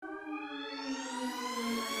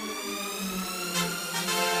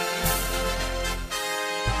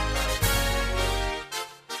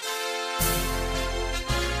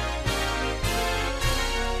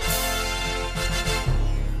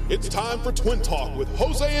It's time for Twin Talk with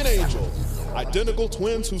Jose and Angel. Identical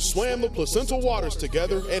twins who swam the placental waters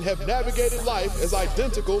together and have navigated life as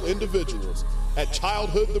identical individuals. At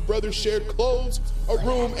childhood, the brothers shared clothes, a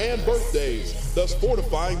room, and birthdays, thus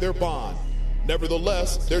fortifying their bond.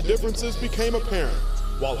 Nevertheless, their differences became apparent.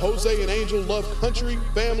 While Jose and Angel love country,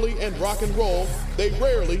 family, and rock and roll, they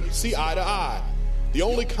rarely see eye to eye. The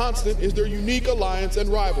only constant is their unique alliance and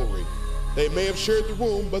rivalry. They may have shared the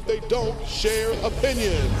room, but they don't share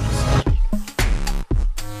opinions.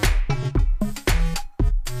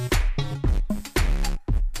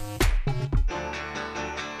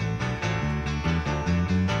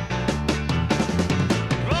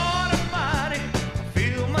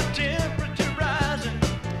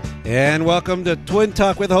 And welcome to Twin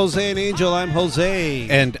Talk with Jose and Angel. I'm Jose.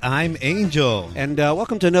 And I'm Angel. And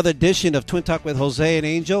welcome to another edition of Twin Talk with Jose and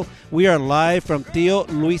Angel. We are live from Theo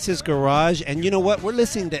Luis's garage. And you know what? We're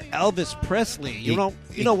listening to Elvis Presley. You know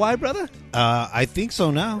why, brother? I think so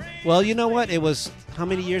now. Well, you know what? It was how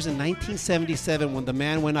many years? In 1977 when the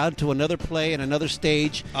man went out to another play and another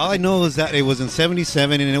stage. All I know is that it was in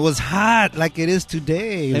 77 and it was hot like it is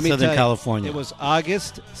today in Southern California. It was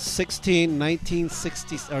August 16,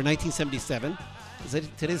 1977.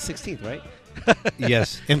 Today's the 16th, right?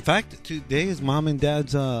 Yes. In fact, today is Mom and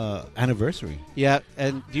Dad's anniversary. Yeah.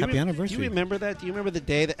 And Happy anniversary. Do you remember that? Do you remember the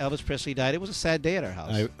day that Elvis Presley died? It was a sad day at our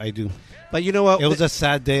house. I do. But you know what? It was a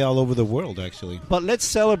sad day all over the world, actually. But let's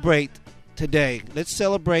celebrate today. Let's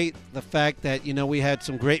celebrate the fact that, you know, we had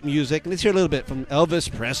some great music. Let's hear a little bit from Elvis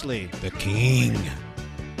Presley. The King.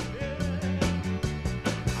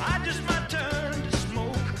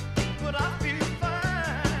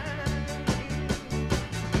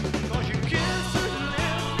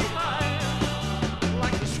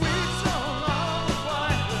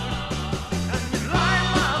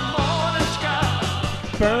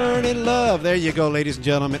 Burning Love. There you go, ladies and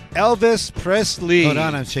gentlemen. Elvis Presley. Hold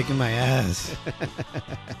on, I'm shaking my ass.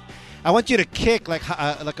 I want you to kick like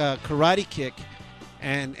a karate kick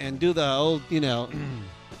and do the old,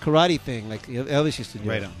 karate thing like Elvis used to do.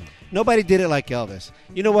 Right on. Nobody did it like Elvis.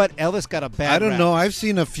 You know what? Elvis got a bad I don't rap. know. I've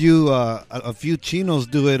seen a few chinos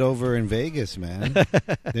do it over in Vegas, man.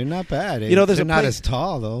 They're not bad. They're not as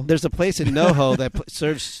tall, though. There's a place in NoHo that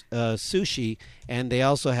serves sushi, and they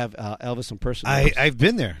also have Elvis impersonators. I've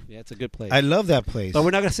been there. Yeah, it's a good place. I love that place. But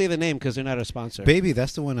we're not going to say the name because they're not a sponsor. Baby,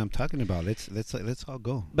 that's the one I'm talking about. Let's all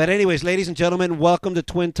go. But anyways, ladies and gentlemen, welcome to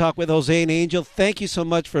Twin Talk with Jose and Angel. Thank you so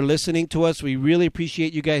much for listening to us. We really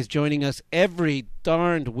appreciate you guys joining us every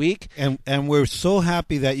darned week. And we're so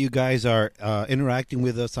happy that you guys are interacting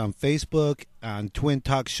with us on Facebook, on Twin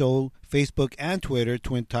Talk Show, Facebook and Twitter,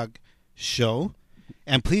 Twin Talk Show.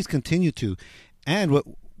 And please continue to. And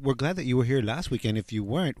we're glad that you were here last week. And if you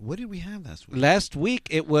weren't, what did we have last week? Last week,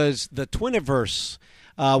 it was the Twiniverse.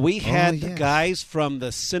 We had the guys from the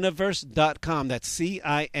Cineverse.com. That's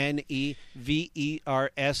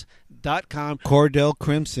CINEVERS.com. Cordell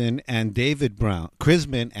Crimson and David Brown.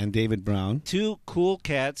 Crisman and David Brown. Two cool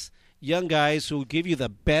cats, young guys who give you the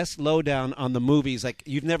best lowdown on the movies like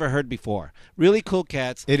you've never heard before. Really cool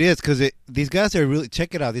cats. It is, because these guys are really,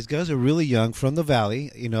 check it out, these guys are really young, from the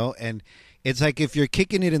Valley, and it's like if you're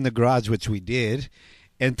kicking it in the garage, which we did,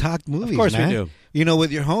 and talk movies, of course man. We do.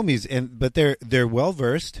 With your homies, but they're well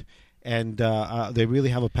versed, and they really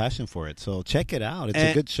have a passion for it. So check it out; it's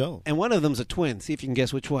a good show. And one of them's a twin. See if you can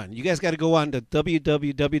guess which one. You guys got to go on to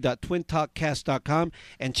www.twintalkcast.com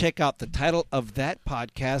and check out the title of that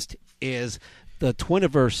podcast is the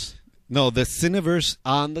Twiniverse. No, the Cineverse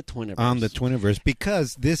on the Twiniverse. On the Twiniverse,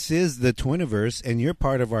 because this is the Twiniverse, and you're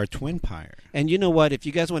part of our Twinpire. And you know what? If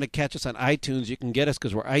you guys want to catch us on iTunes, you can get us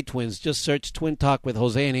because we're iTwins. Just search Twin Talk with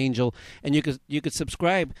Jose and Angel, and you could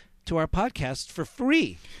subscribe to our podcast for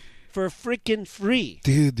free, for freaking free.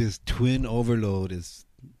 Dude, this twin overload is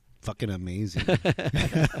fucking amazing.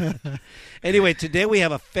 Anyway, today we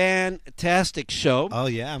have a fantastic show. Oh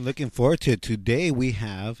yeah, I'm looking forward to it. Today we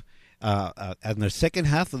have. In the second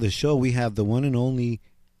half of the show, we have the one and only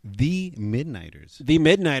The Midnighters. The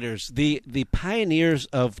Midnighters, the pioneers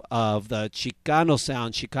of the Chicano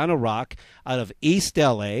sound, Chicano rock out of East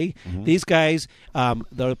L.A. Mm-hmm. These guys,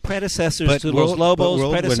 the predecessors to Los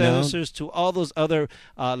Lobos, predecessors to all those other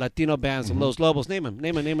Latino bands. Mm-hmm. Los Lobos, name them.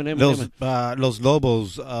 Los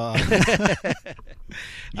Lobos.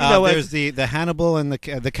 There's the Hannibal and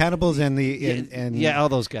the Cannibals and all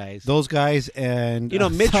those guys. Those guys and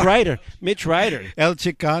Mitch Ryder. El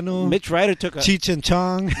Chicano. Mitch Ryder took Cheech and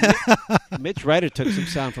Chong. Mitch Ryder took some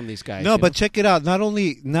sound from these guys. No, but check it out. Not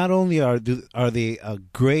only are they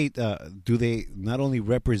great. Do they not only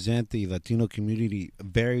represent the Latino community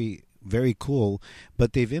very very cool,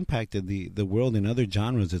 but they've impacted the world in other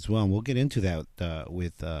genres as well. And we'll get into that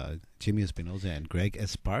with Jimmy Espinoza and Greg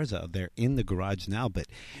Esparza. They're in the garage now, but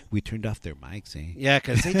we turned off their mics. Yeah,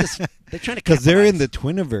 because they're trying to because they're in the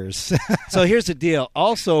Twiniverse. So here's the deal.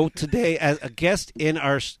 Also today, as a guest in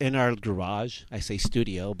our garage, I say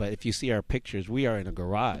studio, but if you see our pictures, we are in a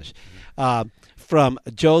garage. From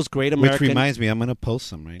Joe's Great American... Which reminds me, I'm going to post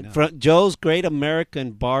some right now. From Joe's Great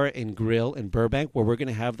American Bar and Grill in Burbank, where we're going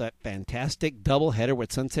to have that fantastic doubleheader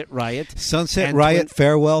with Sunset Riot. Sunset Riot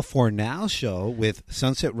Farewell for Now show with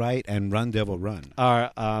Sunset Riot and Run Devil Run.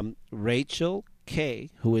 Our Rachel Kay,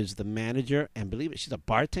 who is the manager, and believe it, she's a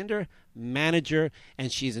bartender, manager,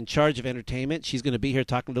 and she's in charge of entertainment. She's going to be here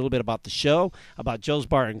talking a little bit about the show, about Joe's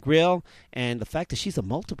Bar and Grill, and the fact that she's a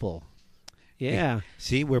multiple. Yeah.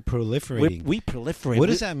 See, we're proliferating. We proliferate. What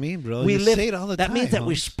does that mean, bro? We say it all the time. That means that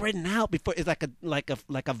we're spreading out. Before it's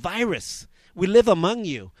like a virus. We live among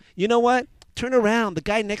you. You know what? Turn around. The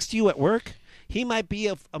guy next to you at work, he might be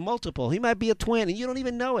a multiple. He might be a twin, and you don't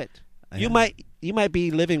even know it. You might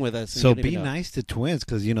be living with us. So be nice to twins,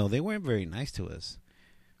 because they weren't very nice to us.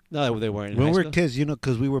 No, they weren't. When we were kids,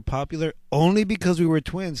 because we were popular only because we were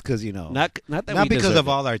twins, because not because of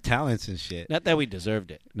all our talents and shit. Not that we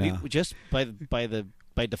deserved it. No. We just by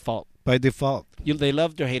default. By default, they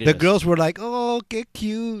loved or hated us. The girls were like, "Oh, get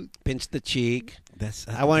cute." Pinch the cheek.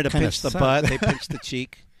 I wanted to pinch the butt. They pinched the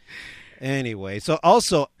cheek. Anyway, so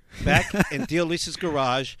also back in Tio Lisa's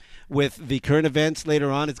garage with the current events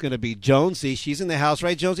later on, it's going to be Jonesy. She's in the house,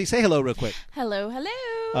 right, Jonesy? Say hello real quick. Hello.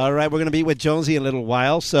 All right, we're going to be with Jonesy in a little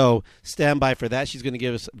while, so stand by for that. She's going to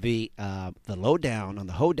give us the lowdown on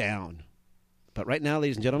the hoedown. But right now,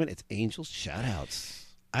 ladies and gentlemen, it's Angel's Shoutouts.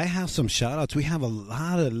 I have some shout-outs. We have a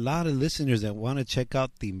lot of listeners that want to check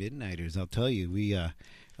out the Midnighters. I'll tell you,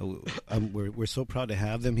 we're so proud to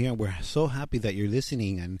have them here. We're so happy that you're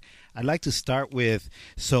listening. And I'd like to start with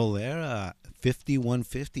Solera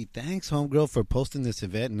 5150. Thanks, homegirl, for posting this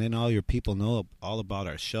event, and then all your people know all about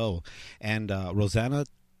our show. And Rosanna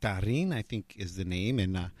Tarin, I think is the name.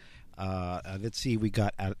 And let's see, we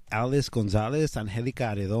got Alice Gonzalez,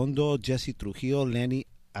 Angelica Arredondo, Jesse Trujillo, Lenny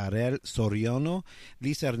Arel Soriano,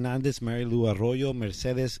 Lisa Hernandez, Mary Lou Arroyo,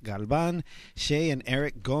 Mercedes Galvan, Shay and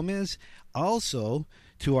Eric Gomez. Also,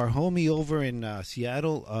 to our homie over in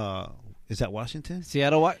Seattle, is that Washington?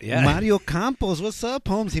 Seattle, yeah. Mario Campos, what's up,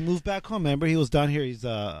 Holmes? He moved back home. Remember, he was down here. He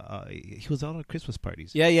was out at Christmas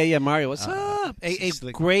parties. Yeah. Mario, what's up? A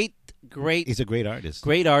great. He's a great artist.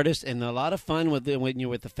 Great artist, and a lot of fun when you're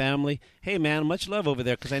with the family. Hey, man, much love over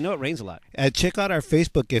there, because I know it rains a lot. Check out our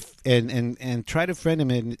Facebook and try to friend him.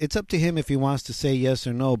 And it's up to him if he wants to say yes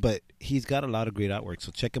or no, but he's got a lot of great artwork,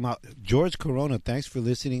 so check him out. George Corona, thanks for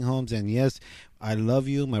listening, Holmes. And yes, I love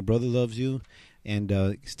you. My brother loves you.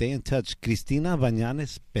 And stay in touch. Cristina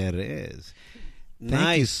Bañanes Perez.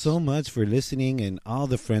 Thank you so much for listening and all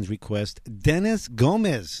the friends requests. Dennis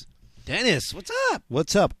Gomez. Dennis, what's up?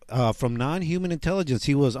 What's up? From Non-Human Intelligence.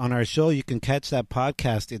 He was on our show. You can catch that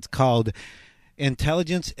podcast. It's called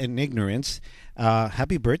Intelligence and Ignorance.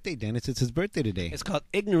 Happy birthday, Dennis. It's his birthday today. It's called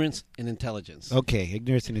Ignorance and Intelligence. Okay,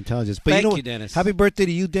 Ignorance and Intelligence. But Thank you, Dennis. Happy birthday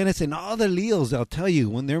to you, Dennis, and all the Leos. I'll tell you,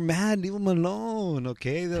 when they're mad, leave them alone,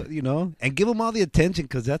 okay? And give them all the attention,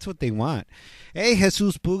 because that's what they want. Hey,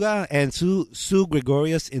 Jesus Puga and Sue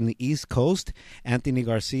Gregorius in the East Coast. Anthony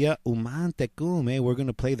Garcia, Uman Tecum. Hey, we're going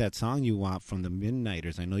to play that song you want from the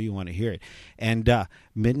Midnighters. I know you want to hear it. And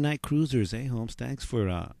Midnight Cruisers. Hey, Holmes, thanks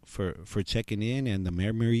for checking in. And the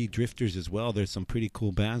Memory Drifters as well. There's some pretty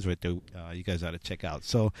cool bands right there you guys ought to check out.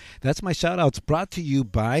 So that's my shout-outs, brought to you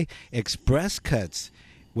by Express Cuts.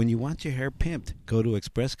 When you want your hair pimped, go to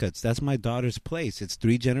Express Cuts. That's my daughter's place. It's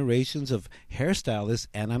 3 generations of hairstylists,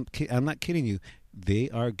 and I'm not kidding you. They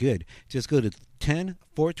are good. Just go to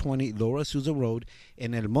 10420 Laura Souza Road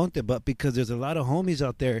in El Monte. But because there's a lot of homies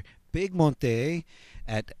out there, Big Monte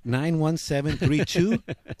at 91732.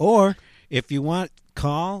 Or if you want,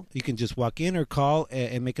 call. You can just walk in or call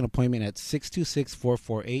and make an appointment at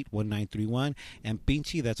 626-448-1931. And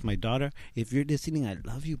Pinchy, that's my daughter. If you're listening, I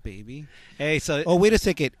love you, baby. Hey, so... Oh, wait a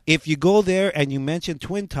second. If you go there and you mention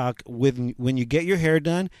Twin Talk, when you get your hair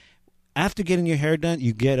done, after getting your hair done,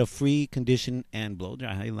 you get a free condition and blow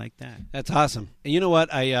dry. How you like that? That's awesome. And you know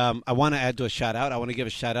what? I want to add to a shout-out. I want to give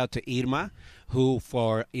a shout-out to Irma, who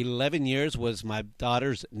for 11 years was my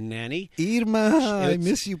daughter's nanny. Irma, I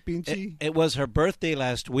miss you, Pinchy. It was her birthday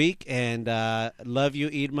last week, and love you,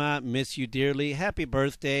 Irma. Miss you dearly. Happy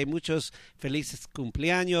birthday. Muchos felices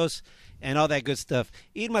cumpleaños. And all that good stuff.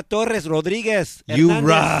 Irma Torres Rodriguez. You Hernandez.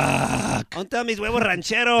 rock. ¿Dónde están mis huevos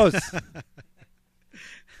rancheros?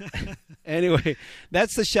 Anyway,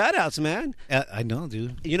 that's the shout-outs, man. I know,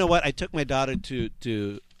 dude. You know what? I took my daughter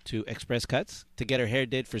to Express Cuts to get her hair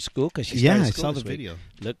did for school because she started school I saw this the week. video.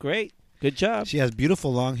 Look great. Good job. She has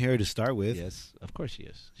beautiful long hair to start with. Yes, of course she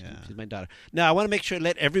is. Yeah. She's my daughter. Now, I want to make sure to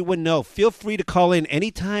let everyone know. Feel free to call in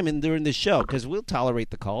anytime during the show because we'll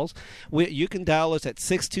tolerate the calls. You can dial us at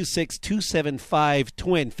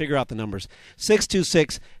 626-275-TWIN. Figure out the numbers.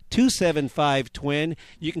 626-275-TWIN.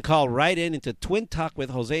 You can call right into Twin Talk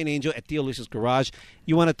with Jose and Angel at Theo Luis's Garage.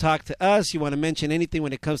 You want to talk to us, you want to mention anything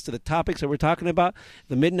when it comes to the topics that we're talking about.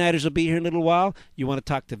 The Midnighters will be here in a little while. You want to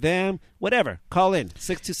talk to them, whatever. Call in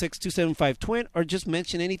 626-275-TWIN or just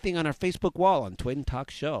mention anything on our Facebook wall on Twin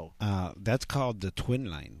Talk Show. That's called the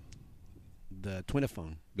Twin Line. The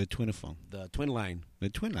Twinaphone. The Twinaphone. The Twin Line. The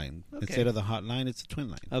Twin Line. Okay. Instead of the hotline, it's a Twin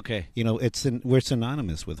Line. Okay. You know, we're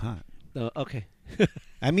synonymous with hot. Okay.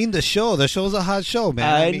 I mean, the show's a hot show,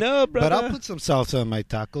 man. I know, brother. But I'll put some salsa on my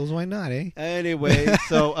tacos. Why not, eh? Anyway,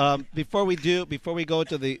 so before we go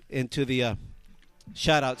into the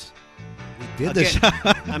shout-outs. We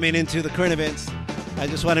did into the current events. I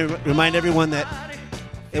just want to remind everyone that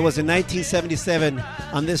it was in 1977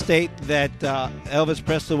 on this date that Elvis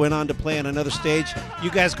Presley went on to play on another stage.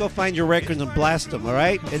 You guys go find your records and blast them, all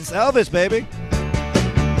right? It's Elvis, baby.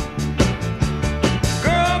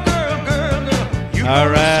 All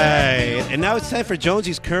right. And now it's time for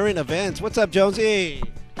Jonesy's current events. What's up, Jonesy?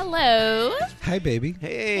 Hello. Hi, baby.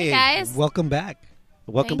 Hey. Guys. Welcome back.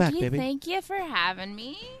 Welcome back, baby. Thank you for having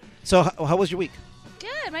me. So, how was your week?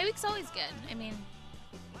 Good. My week's always good. I mean,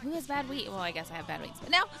 who has bad week? Well, I guess I have bad weeks.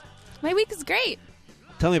 But now, my week is great.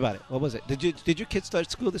 Tell me about it. What was it? Did your kids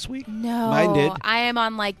start school this week? No. Mine did. I am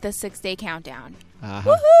on, the 6-day countdown.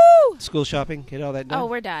 Uh-huh. Woohoo! School shopping? Get all that done? Oh,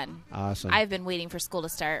 we're done. Awesome. I've been waiting for school to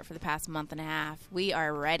start for the past month and a half. We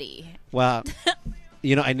are ready. Wow.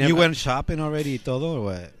 I never... You went shopping already, todo, or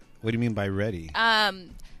what? What do you mean by ready?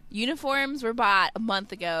 Uniforms were bought a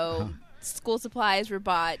month ago. School supplies were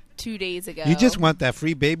bought 2 days ago. You just want that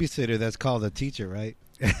free babysitter that's called a teacher, right?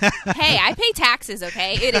 Hey, I pay taxes,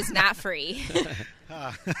 okay? It is not free.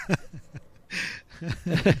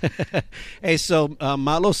 Hey, so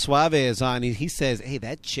Malo Suave is on. He says, hey,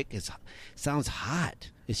 that chick sounds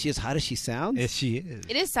hot. Is she as hot as she sounds? Yes, she is.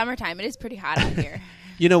 It is summertime. It is pretty hot out here.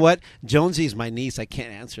 You know what? Jonesy's my niece. I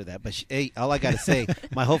can't answer that. But hey, all I got to say,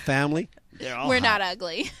 my whole family, they're all We're hot. not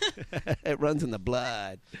ugly. It runs in the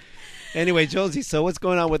blood. Anyway, Jonesy, so what's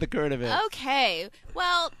going on with the current event? Okay.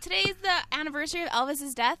 Well, today's the anniversary of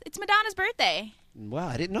Elvis's death. It's Madonna's birthday. Wow,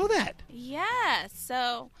 I didn't know that. Yeah.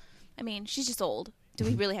 So, I mean, she's just old. Do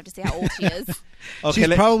we really have to say how old she is? Okay,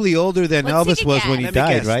 She's probably older than Let's Elvis take a was guess. when he let me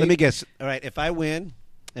died, guess, right? Let me guess. All right, if I win,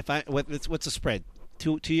 what's the spread?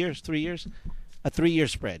 2 years, 3 years? A 3-year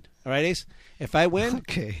spread. All right, Ace? If I win,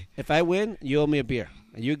 you owe me a beer.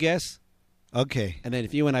 And you guess? Okay. And then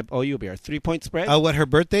if you win, I owe you a beer. 3-point spread? Oh, what her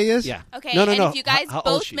birthday is? Yeah. Okay. No. If you guys How old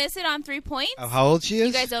is both she? miss it on 3 points, How old she is?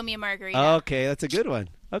 you guys owe me a margarita. Okay, that's a good one.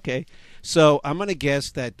 Okay. So I'm going to guess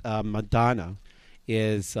that Madonna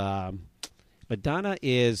is... Hey,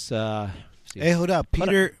 hold up.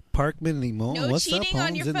 Peter Parkman Limon. No What's cheating up?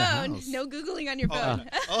 on your Home's in the phone. house. No Googling on your phone.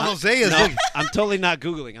 Jose is No, I'm totally not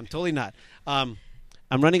Googling. I'm totally not. I'm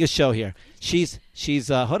running a show here. She's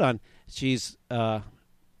hold on. She's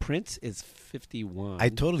Prince is 51. I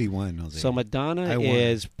totally won, Jose. So Madonna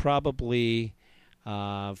is probably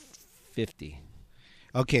 50.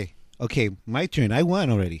 Okay, my turn. I won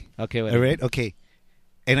already. Okay, All right, okay.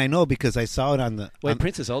 And I know because I saw it on the. Wait,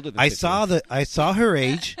 Prince is older than 51. I saw her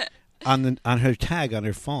age on her tag on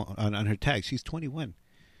her phone on her tag. She's 21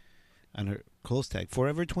 on her clothes tag.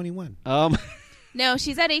 Forever 21. No,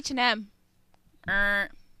 she's at H&M.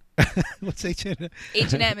 What's H&M?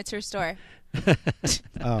 H&M, it's her store.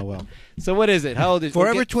 Oh well. So what is it? How old is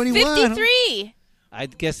Forever 21. 53. I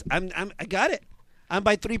guess I got it. I'm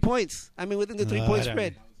by 3 points. I'm within the 3-point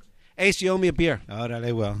spread. Ace, you owe me a beer.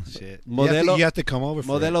 Órale, well, shit. Modelo, you have to come over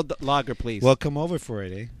for it. Modelo Lager, please. Well, come over for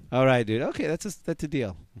it, eh? All right, dude. Okay, that's a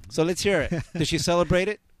deal. So let's hear it. Does she celebrate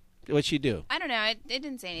it? What'd she do? I don't know. It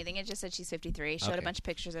didn't say anything. It just said she's 53. Showed a bunch of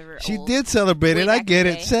pictures of her. She old, did celebrate way it. I back get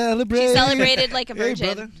in the it. day. Celebrate. She celebrated like a Hey,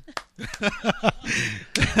 virgin. brother.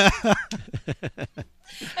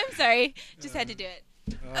 I'm sorry. Just had to do it.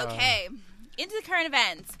 Okay. Into the current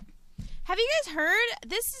events. Have you guys heard?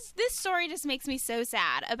 This story just makes me so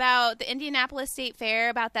sad about the Indianapolis State Fair,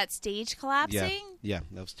 about that stage collapsing. Yeah,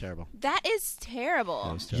 that was terrible. That is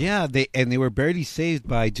terrible. Yeah, they were barely saved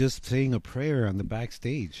by just saying a prayer on the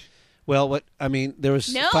backstage. Well, there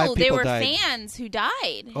was 5 people they were died. fans who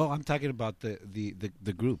died. Oh, I'm talking about the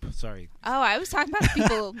group. Sorry. Oh, I was talking about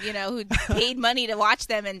people, who paid money to watch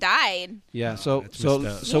them and died. Yeah. So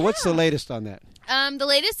what's the latest on that? The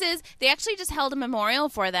latest is they actually just held a memorial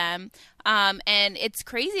for them, and it's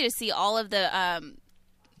crazy to see all of the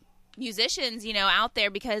musicians, out there,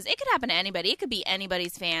 because it could happen to anybody. It could be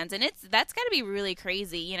anybody's fans, and that's got to be really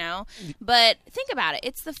crazy, But think about it.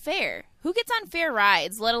 It's the fair. Who gets on fair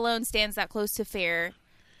rides, let alone stands that close to fair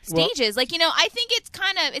stages? I think it's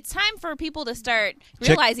time for people to start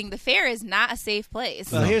realizing the fair is not a safe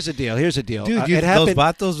place. Well, here's the deal. Dude, those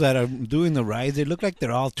vatos that are doing the rides, they look like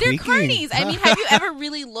they're all tweaking. They're carnies. I mean, have you ever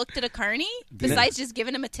really looked at a carny besides just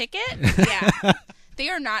giving them a ticket? Yeah. They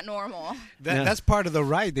are not normal. That's part of the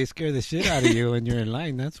ride. They scare the shit out of you when you're in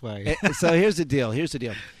line. That's why. So here's the deal. And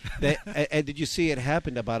did you see it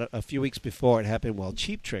happened about a few weeks before? It happened while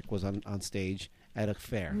Cheap Trick was on stage at a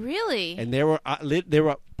fair. Really? And they were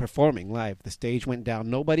performing live. The stage went down.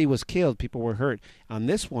 Nobody was killed. People were hurt. On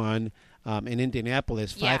this one, in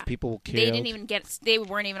Indianapolis, 5 people were killed. They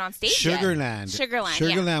weren't even on stage Sugarland. yet.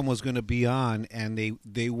 Sugarland was going to be on, and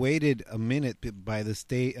they waited a minute by the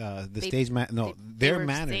stage. Their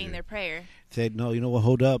manager saying their prayer. Said, "No, you know what?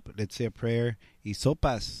 Hold up. Let's say a prayer. Y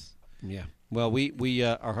sopas." Yeah. Well, we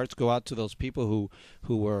our hearts go out to those people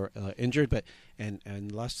who were injured,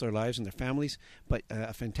 and lost their lives and their families. But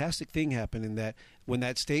a fantastic thing happened in that when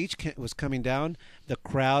that stage was coming down, the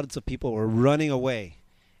crowds of people were running away.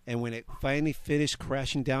 And when it finally finished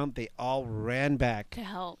crashing down, they all ran back to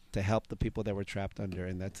help the people that were trapped under,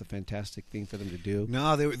 and that's a fantastic thing for them to do.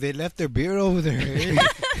 No, they left their beer over there.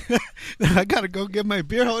 I gotta go get my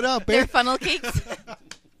beer. Hold up, their funnel cakes.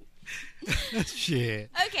 Shit.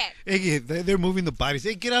 Okay. Hey, they're moving the bodies.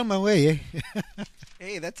 Hey, get out of my way.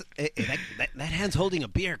 Hey, that hand's holding a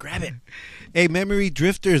beer. Grab it. Hey, Memory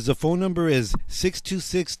Drifters. The phone number is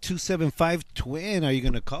 626-275-TWIN. Are you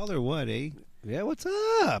gonna call or what? Yeah, what's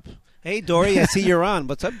up? Hey, Dory, I see you're on.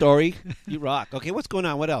 What's up, Dory? You rock. Okay, what's going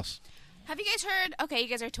on? What else? Have you guys heard? Okay, you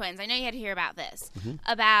guys are twins. I know you had to hear about this. Mm-hmm.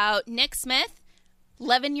 About Nick Smith,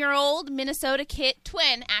 11-year-old Minnesota kid,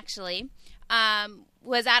 twin, actually,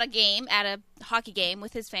 was at a hockey game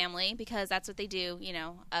with his family, because that's what they do,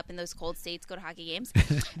 up in those cold states, go to hockey games.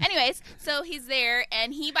 Anyways, so he's there,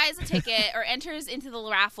 and he buys a ticket or enters into the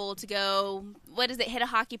raffle to go, hit a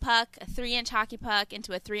hockey puck, a 3-inch hockey puck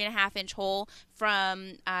into a 3.5-inch hole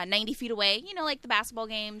from 90 feet away, like the basketball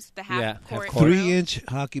games, the half court. 3-inch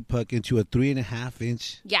hockey puck into a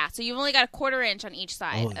 3.5-inch? Yeah, so you've only got a 1/4 inch on each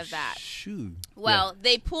side of that. Shoot. Well,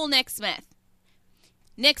 they pull Nick Smith.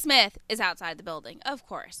 Nick Smith is outside the building, of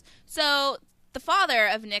course. So the father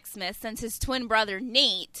of Nick Smith sends his twin brother,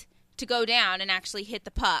 Nate, to go down and actually hit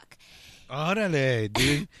the puck. Órale,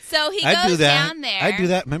 dude. So he goes down there. I do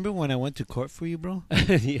that. Remember when I went to court for you, bro?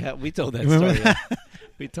 Yeah, we told that story.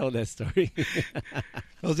 We told that story.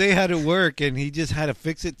 Jose had to work, and he just had a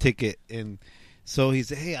fix-it ticket, and so he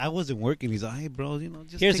said, "Hey, I wasn't working." He's like, "Hey, bro,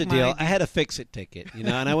 just here's the deal. I had a fix-it ticket, and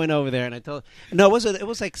I went over there and I told. No, it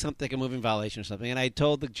was like something like a moving violation or something. And I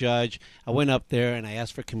told the judge. I went up there and I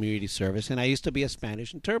asked for community service. And I used to be a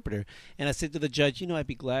Spanish interpreter. And I said to the judge, I'd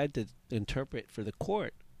be glad to interpret for the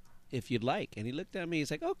court if you'd like. And he looked at me. He's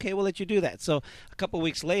like, "Okay, we'll let you do that." So a couple of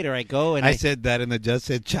weeks later, I go and I said that, and the judge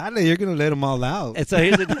said, "Chale, you're gonna let them all out." And so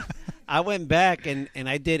here's the deal. I went back and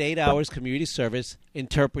I did 8 hours community service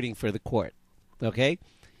interpreting for the court. Okay.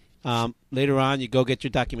 Later on, you go get your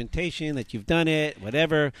documentation that you've done it,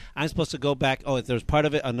 whatever. I'm supposed to go back. Oh, if there's part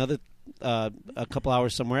of it, a couple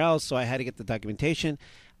hours somewhere else, so I had to get the documentation.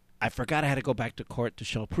 I forgot I had to go back to court to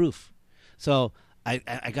show proof. So I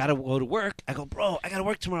got to go to work. I go, "Bro, I got to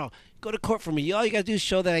work tomorrow. Go to court for me. All you got to do is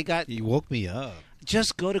show that I got." You woke me up.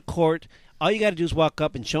 Just go to court. All you got to do is walk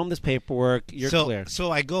up and show them this paperwork. You're clear.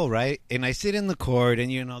 So I go, right? And I sit in the court,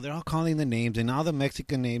 and, they're all calling the names. And all the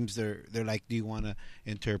Mexican names, they're like, "Do you want an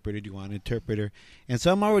interpreter? Do you want an interpreter?" And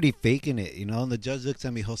so I'm already faking it, And the judge looks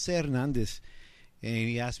at me, Jose Hernandez. And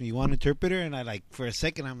he asked me, "You want an interpreter?" And I for a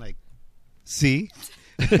second, I'm like, "See?"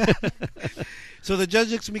 So the judge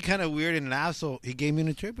looks at me kind of weird and laughs. So he gave me an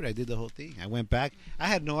interpreter. I did the whole thing. I went back. I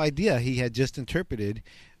had no idea he had just interpreted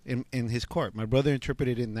in his court. My brother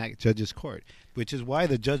interpreted in that judge's court, which is why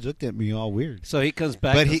the judge looked at me all weird. So he comes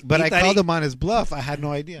back. But I called him on his bluff. I had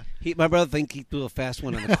no idea. My brother think he threw a fast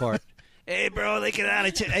one on the court. "Hey, bro, look at that.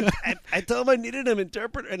 I told him I needed an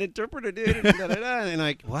interpreter, dude. And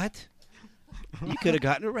like, what? You could have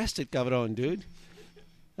gotten arrested, Cabron, dude.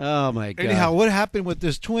 Oh, my God. Anyhow, what happened with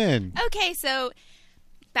this twin? Okay, so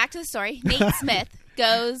back to the story. Nate Smith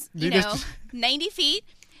goes, 90 feet,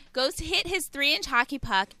 goes to hit his 3-inch hockey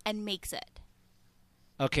puck and makes it.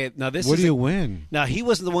 Okay, now this What do you win? Now, he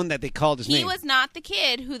wasn't the one that they called his name. He was not the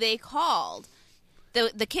kid who they called.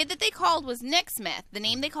 The kid that they called was Nick Smith. The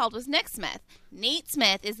name they called was Nick Smith. Nate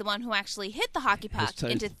Smith is the one who actually hit the hockey puck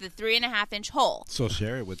into the 3.5-inch hole. So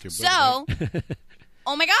share it with your brother. So,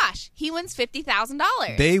 oh my gosh, he wins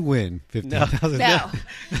 $50,000. They win $50,000. No.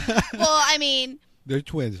 Well, I mean, they're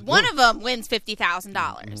twins. One of them wins $50,000.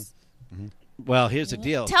 Mm-hmm. Well, here's the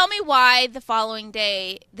deal. Tell me why the following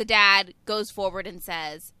day the dad goes forward and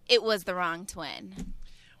says it was the wrong twin.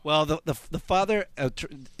 Well, the father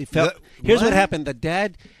felt. Here's what happened. The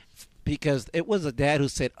dad, because it was a dad who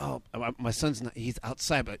said, "Oh, my son's he's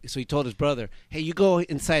outside," but so he told his brother, "Hey, you go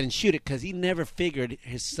inside and shoot it," because he never figured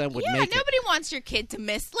his son would make it. Yeah, nobody wants your kid to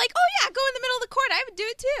miss. Like, oh yeah, go in the middle of the court. I would do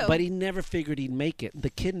it too. But he never figured he'd make it. The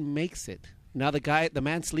kid makes it. Now the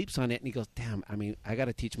man sleeps on it, and he goes, "Damn! I mean, I got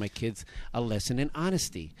to teach my kids a lesson in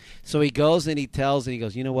honesty." So he goes and he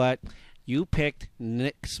goes, "You know what? You picked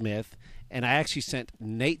Nick Smith." And I actually sent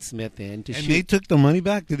Nate Smith in to shoot. And they took the money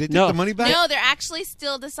back? Did they take the money back? No, they're actually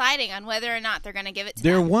still deciding on whether or not they're going to give it to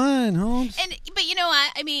them. They're one, Holmes. But you know what?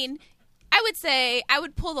 I mean, I would say I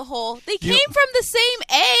would pull the whole. They came from the same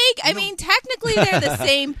egg. I mean, technically they're the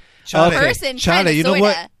same person. Chale, you know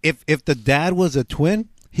what? If the dad was a twin,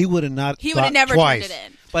 he would have not. He would have never twice. turned it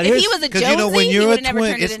in. But if he was a Jonesy, when you're he would a have never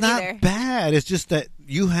twin, turned it in either. either. It's not bad. It's just that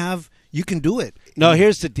you can do it. No,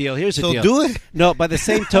 here's the deal. So do it. No, by the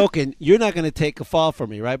same token, you're not going to take a fall for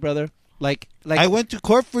me, right, brother? Like I went to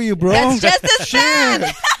court for you, bro. That's just as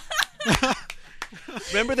sad.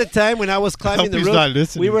 Remember the time when I was climbing the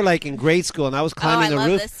roof? We were like in grade school, and I was climbing the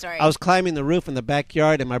roof. This story. I was climbing the roof in the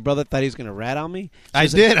backyard, and my brother thought he was going to rat on me. I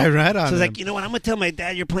did. I rat on him. So he's like, you know what? I'm going to tell my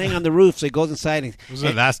dad you're playing on the roof. So he goes inside. And, this was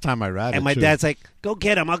the last time I ratted. And my dad's like, go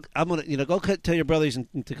get him. I'm going to, go tell your brothers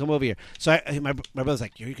to come over here. So my brother's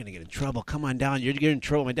like, you're going to get in trouble. Come on down. You're in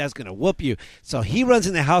trouble. My dad's going to whoop you. So he runs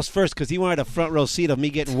in the house first because he wanted a front row seat of me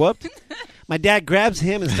getting whooped. My dad grabs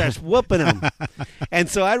him and starts whooping him. And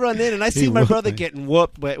so I run in and I see my brother getting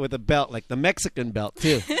whooped with a belt, like the Mexican belt,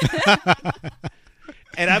 too.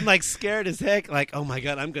 And I'm like scared as heck, like, oh my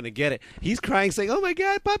God, I'm going to get it. He's crying, saying, oh my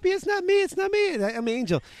God, Papi, it's not me. I'm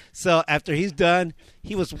Angel. So after he's done,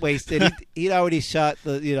 he was wasted. He'd already shot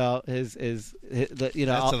somebody already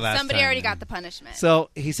got the punishment. So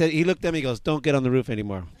he said, he looked at me and goes, don't get on the roof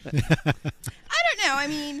anymore. I don't know. I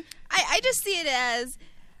mean, I just see it as,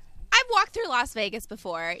 I've walked through Las Vegas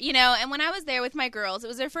before, and when I was there with my girls, it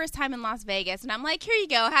was their first time in Las Vegas, and I'm like, here you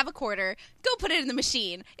go, have a quarter, go put it in the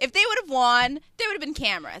machine. If they would have won, there would have been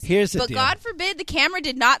cameras. Here's the deal. But God forbid the camera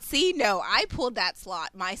did not see. No, I pulled that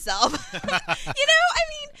slot myself. I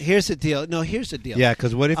mean. Here's the deal. No, here's the deal. Yeah,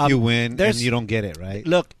 because what if you win and you don't get it, right?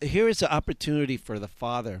 Look, here is an opportunity for the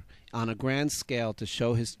father on a grand scale to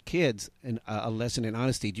show his kids a lesson in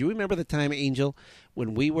honesty. Do you remember the time, Angel,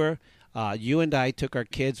 when we were... you and I took our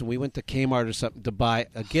kids and we went to Kmart or something to buy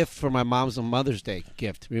a gift for my mom's Mother's Day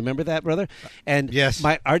gift. Remember that, brother? And yes.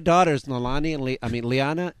 Our daughters,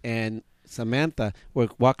 Liana and Samantha, were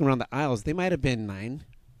walking around the aisles. They might have been 9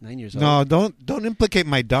 years old. No, don't implicate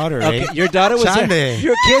my daughter. Okay, your daughter was there.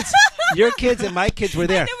 Your kids and my kids were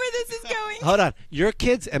there. I know where this is going. Hold on. Your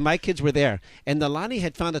kids and my kids were there. And Nalani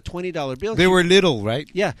had found a $20 bill. They were little, right?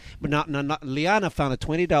 Yeah. But not Liana found a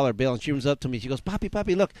 $20 bill, and she comes up to me. She goes,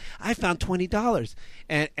 Papi, look, I found $20.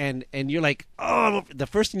 And you're like, oh, the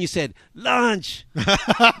first thing you said, lunch.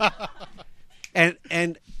 and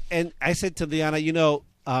I said to Liana,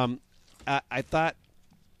 I thought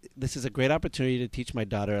this is a great opportunity to teach my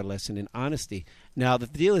daughter a lesson in honesty. Now, the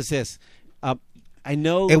deal is this. I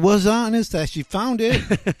know it was honest that she found it.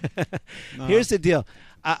 No. Here's the deal.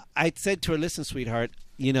 I said to her, listen, sweetheart,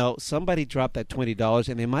 somebody dropped that $20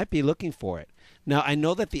 and they might be looking for it. Now, I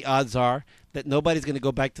know that the odds are that nobody's going to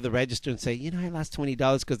go back to the register and say, I lost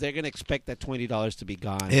 $20 because they're going to expect that $20 to be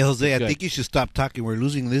gone. Hey, Jose, I think you should stop talking. We're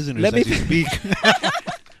losing listeners as you speak.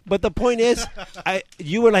 But the point is,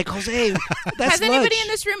 you were like, Jose, that's Has anybody in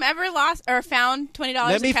this room ever lost or found $20?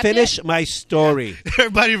 Let me finish my story.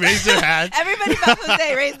 Everybody raised their hands. Everybody but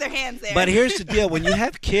Jose raised their hands there. But here's the deal. When you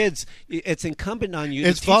have kids, it's incumbent on you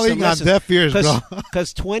to teach them lessons. It's falling on deaf ears, bro.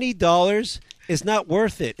 Because $20 is not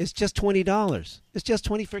worth it. It's just $20. It's just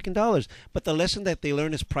 $20 freaking dollars. But the lesson that they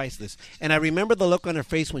learn is priceless. And I remember the look on her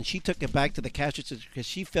face when she took it back to the cash register because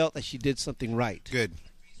she felt that she did something right. Good.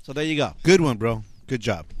 So there you go. Good one, bro. Good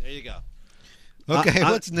job. There you go. Okay,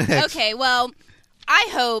 what's next? Okay, well, I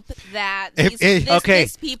hope that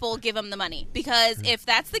these people give them the money. Because if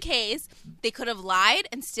that's the case, they could have lied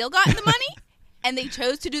and still gotten the money, and they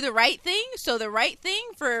chose to do the right thing. So the right thing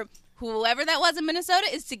for whoever that was in Minnesota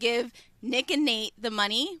is to give Nick and Nate the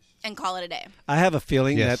money and call it a day. I have a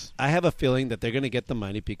feeling that they're going to get the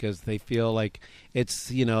money because they feel like it's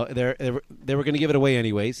they were going to give it away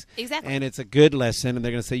anyways. Exactly. And it's a good lesson, and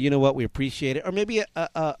they're going to say, you know what, we appreciate it, or maybe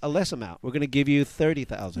a less amount. We're going to give you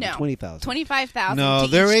 $30,000, $20,000, $25,000. No,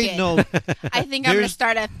 there ain't no. I think I'm going to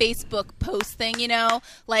start a Facebook post thing,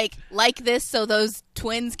 like this, so those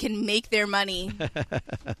twins can make their money.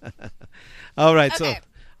 All right, okay. So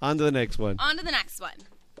on to the next one.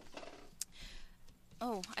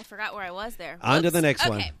 Oh, I forgot where I was there. On to the next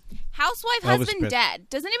one. Okay. Housewife husband dead.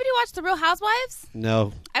 Does anybody watch The Real Housewives?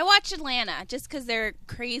 No. I watch Atlanta just because they're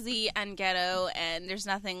crazy and ghetto, and there's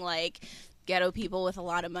nothing like ghetto people with a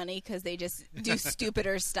lot of money because they just do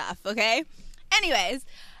stupider stuff, okay? Anyways,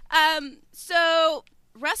 so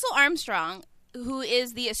Russell Armstrong, who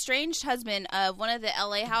is the estranged husband of one of the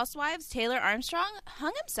LA housewives, Taylor Armstrong,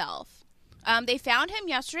 hung himself. They found him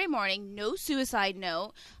yesterday morning. No suicide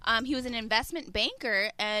note. He was an investment banker,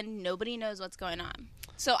 and nobody knows what's going on.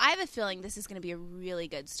 So I have a feeling this is going to be a really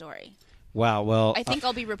good story. Wow. Well, I think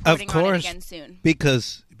I'll be reporting on it again soon.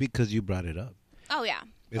 Because you brought it up. Oh yeah.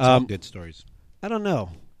 It's all good stories. I don't know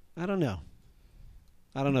if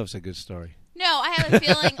it's a good story. No, I have a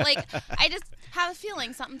feeling. I just have a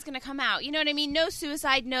feeling something's going to come out. You know what I mean? No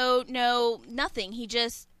suicide note. No nothing. He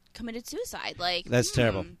just committed suicide. That's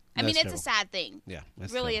terrible. It's a sad thing. Yeah,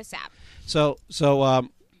 that's really terrible. is sad. So,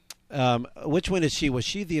 which one is she? Was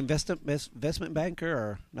she the investment banker,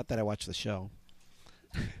 or not? That I watched the show.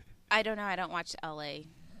 I don't know. I don't watch L.A.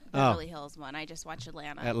 Beverly Hills one. I just watch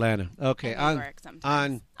Atlanta. Okay. And New York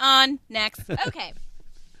sometimes. On next. Okay.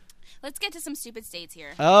 Let's get to some stupid states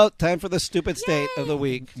here. Oh, time for the stupid state of the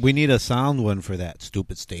week. We need a sound one for that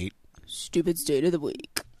stupid state. Stupid state of the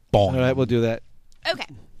week. All right, we'll do that. Okay.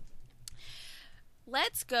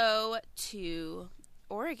 Let's go to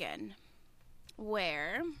Oregon,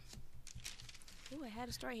 where... Ooh, I had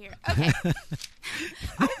a story here. Okay.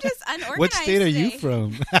 I'm just unorganized What state today. are you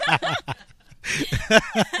from? I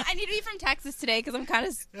need to be from Texas today because I'm kind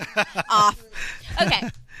of off. Okay.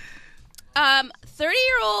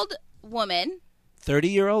 30-year-old woman.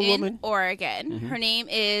 30-year-old woman? In Oregon. Mm-hmm. Her name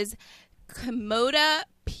is Komoda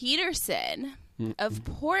Peterson of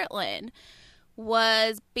Portland.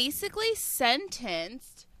 Was basically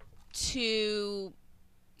sentenced to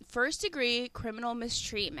first-degree criminal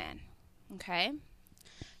mistreatment, okay?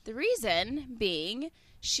 The reason being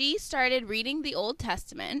she started reading the Old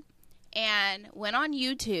Testament and went on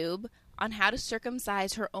YouTube on how to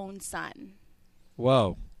circumcise her own son.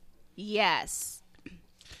 Whoa. Yes.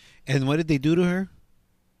 And what did they do to her?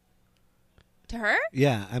 To her?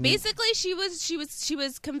 Yeah, I mean, basically she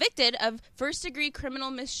was convicted of first-degree criminal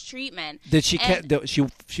mistreatment. Did she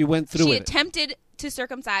she went through She with attempted to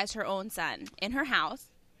circumcise her own son in her house.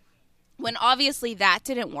 When obviously that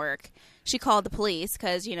didn't work, she called the police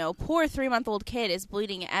because, poor 3-month-old kid is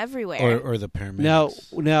bleeding everywhere. Or the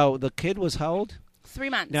paramedics. Now the kid was how old? 3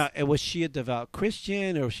 months. Now, was she a devout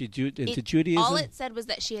Christian, or was she into Judaism? All it said was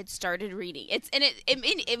that she had started reading.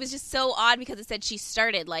 It was just so odd because it said she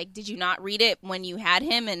started. Did you not read it when you had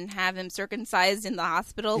him and have him circumcised in the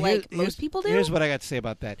hospital most people do? Here's what I got to say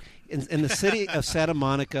about that. In the city of Santa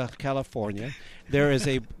Monica, California, there is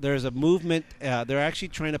a movement. They're actually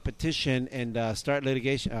trying to petition and start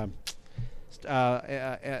litigation,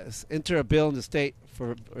 enter a bill in the state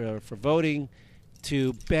for voting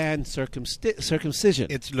to ban circumcision.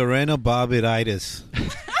 It's Lorena Bobbitt-itis.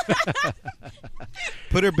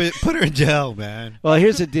 Put her in jail, man. Well,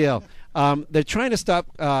 here's the deal. They're trying to stop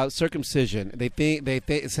circumcision. They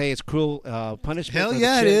say it's cruel punishment. Hell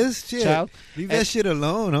yeah, it is. Child. Leave that shit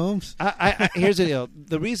alone, Holmes. Here's the deal.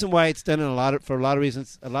 The reason why it's done for a lot of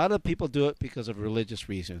reasons. A lot of people do it because of religious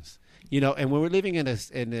reasons. And when we're living in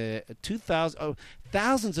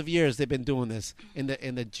thousands of years, they've been doing this in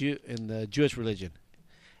the Jewish religion,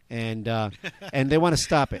 and they want to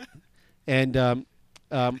stop it. And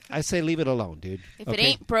I say leave it alone, dude. If it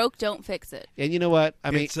ain't broke, don't fix it. And you know what?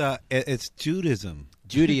 I mean, it's Judaism.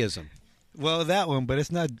 Judaism. Well, that one, but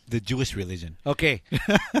it's not the Jewish religion. Okay,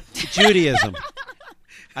 Judaism.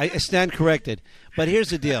 I stand corrected. But here's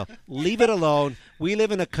the deal: leave it alone. We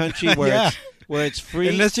live in a country where it's free.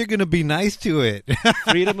 Unless you're going to be nice to it.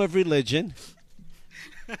 Freedom of religion.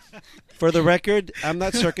 For the record, I'm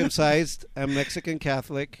not circumcised. I'm Mexican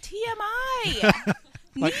Catholic. TMI.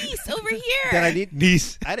 Niece over here.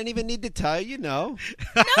 Niece. I didn't even need to tell you. No,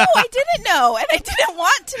 I didn't know, and I didn't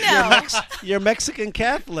want to know. You're Mexican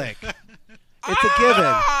Catholic. It's a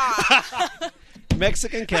given.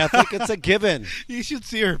 Mexican Catholic. It's a given. You should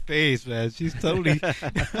see her face, man. She's totally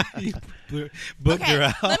booked her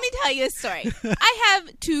out. Let me tell you a story. I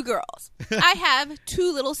have 2 girls. I have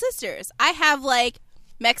 2 little sisters. I have like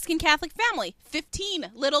Mexican Catholic family,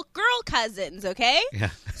 15 little girl cousins. Okay,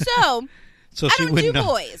 Yeah. So I don't do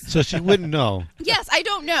boys. So she wouldn't know. Yes, I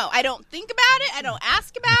don't know. I don't think about it. I don't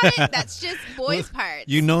ask about it. That's just boys' parts.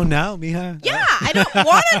 You know now, mija? Yeah, I don't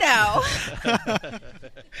want to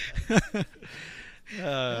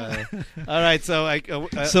know. All right, so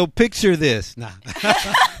So picture this. Nah.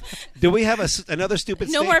 do we have another stupid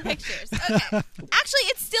No state? more pictures. Okay. Actually,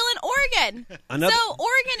 it's still in Oregon. So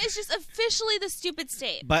Oregon is just officially the stupid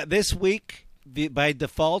state. But this week, by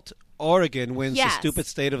default, Oregon wins the Yes. stupid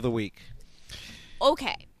state of the week.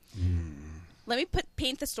 Okay. Let me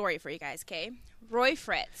paint the story for you guys, okay? Roy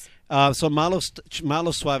Fritz. So Malo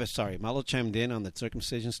chimed in on the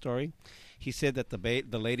circumcision story. He said that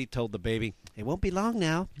the lady told the baby, "It won't be long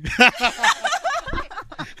now."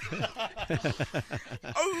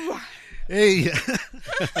 Hey.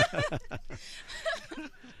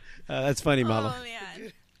 That's funny, Malo. Oh,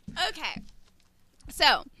 man. Okay.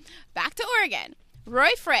 So, back to Oregon.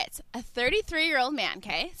 Roy Fritz, a 33-year-old man,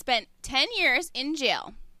 okay, spent 10 years in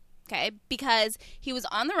jail, okay, because he was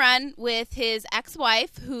on the run with his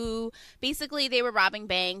ex-wife who basically they were robbing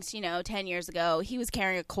banks, 10 years ago. He was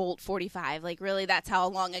carrying a Colt 45. Like, really, that's how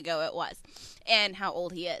long ago it was and how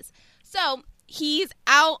old he is. So, he's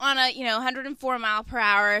out on a,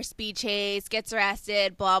 104-mile-per-hour speed chase, gets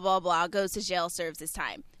arrested, blah, blah, blah, goes to jail, serves his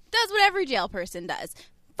time. Does what every jail person does.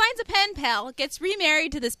 Finds a pen pal, gets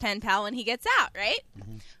remarried to this pen pal when he gets out, right?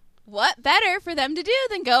 Mm-hmm. What better for them to do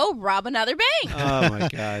than go rob another bank? Oh, my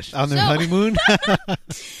gosh. On their honeymoon?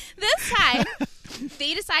 This time,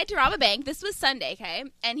 they decide to rob a bank. This was Sunday, okay?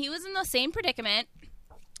 And he was in the same predicament,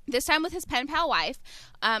 this time with his pen pal wife.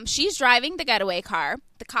 She's driving the getaway car.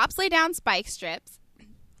 The cops lay down spike strips.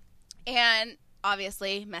 And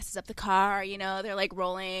obviously messes up the car, they're like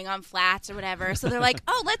rolling on flats or whatever. So they're like,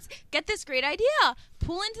 oh, let's get this great idea.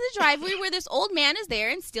 Pull into the driveway where this old man is there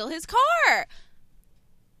and steal his car.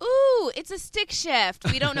 Ooh, it's a stick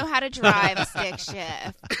shift. We don't know how to drive a stick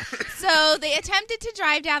shift. So they attempted to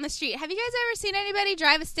drive down the street. Have you guys ever seen anybody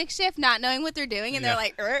drive a stick shift not knowing what they're doing? And they're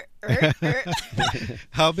like,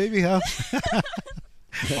 How, baby, how?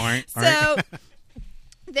 So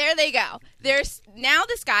there they go. Now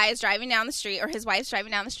this guy is driving down the street, or his wife's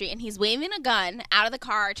driving down the street, and he's waving a gun out of the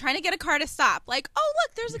car, trying to get a car to stop. Like, oh,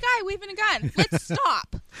 look, there's a guy waving a gun. Let's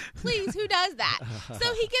stop. Please, who does that?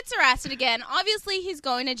 So he gets arrested again. Obviously, he's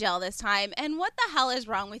going to jail this time. And what the hell is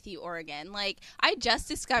wrong with you, Oregon? Like, I just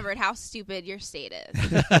discovered how stupid your state is.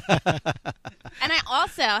 And I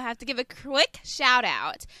also have to give a quick shout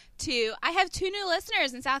out to, I have 2 new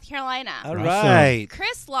listeners in South Carolina. All right.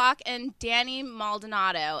 Chris Locke and Danny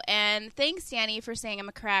Maldonado. And thanks, Danny, for saying I'm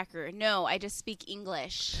a cracker. No, I just speak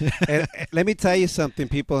English. And let me tell you something,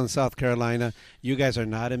 people in South Carolina. You guys are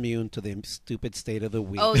not immune to the stupid state of the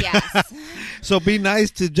week. Oh, yes. So be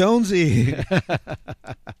nice to Jonesy.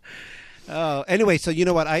 Oh, anyway, so you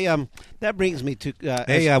know what? That brings me to...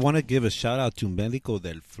 hey, I want to give a shout out to Medico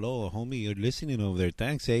del Flow. Homie, you're listening over there.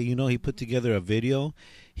 Thanks. Hey, he put together a video.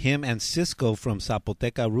 Him and Cisco from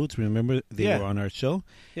Zapoteca Roots, remember they were on our show?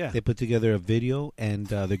 Yeah. They put together a video, and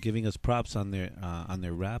they're giving us props on their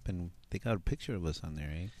rap, and they got a picture of us on there,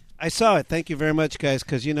 eh? I saw it. Thank you very much, guys,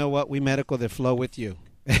 because you know what? We Medical del Flow with you.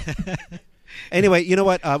 Anyway, you know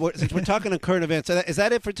what? Since we're talking on current events, is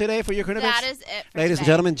that it for today for your current events? That is it for Ladies today. and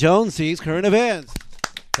gentlemen, Jonesy's current events.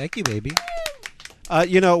 Thank you, baby.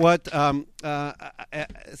 You know what?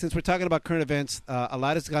 Since we're talking about current events, a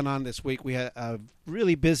lot has gone on this week. We had a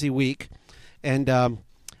really busy week. And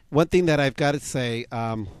one thing that I've got to say,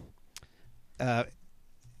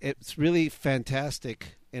 it's really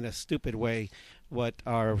fantastic in a stupid way what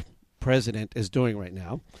our president is doing right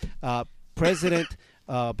now. President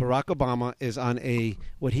Barack Obama is on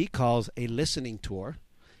what he calls a listening tour.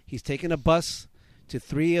 He's taking a bus to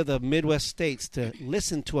 3 of the Midwest states to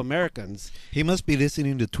listen to Americans. He must be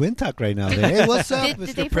listening to Twin Talk right now. Hey, what's up, Mr.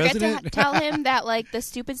 Did they President? forget to tell him that the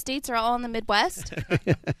stupid states are all in the Midwest?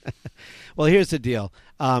 Well, here's the deal.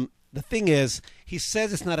 The thing is, he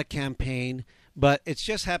says it's not a campaign, but it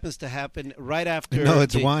just happens to happen right after. No,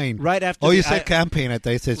 it's wine. Right after. Oh, you said campaign. I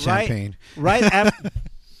thought you said champagne. Right after.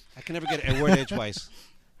 I can never get a word edgewise.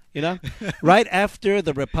 Right after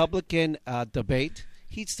the Republican debate,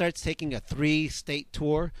 he starts taking a 3-state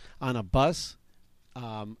tour on a bus,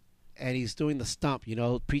 and and he's doing the stump,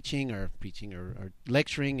 preaching or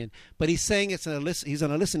lecturing, but he's saying he's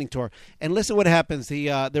on a listening tour. And listen what happens.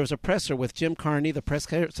 There was a presser with Jim Carney, the press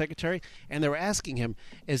secretary, and they were asking him,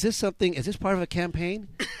 is this part of a campaign?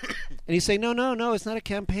 And he's saying, no, it's not a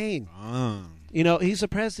campaign. He's the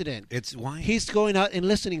president. It's why he's going out and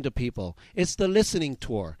listening to people. It's the listening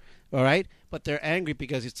tour, all right? But they're angry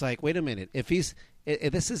because it's like, wait a minute, if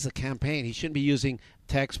this is a campaign, he shouldn't be using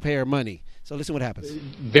taxpayer money. So listen what happens.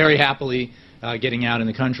 Very happily getting out in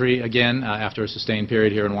the country again after a sustained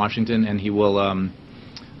period here in Washington, and he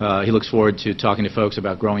looks forward to talking to folks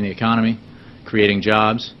about growing the economy, creating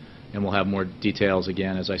jobs, and we'll have more details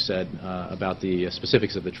again, as I said, about the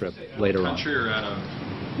specifics of the trip later on. Country or at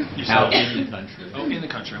out in the country. Oh, in the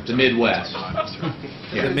country. The Midwest.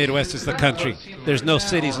 Yeah. The Midwest is the country. There's no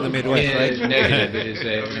cities in the Midwest, right? It's negative. It is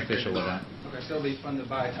an official event. Okay, so be funded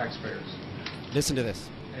by taxpayers. Listen to this.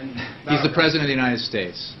 He's the President of the United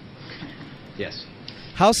States. Yes.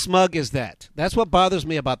 How smug is that? That's what bothers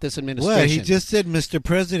me about this administration. Well, he just said Mr.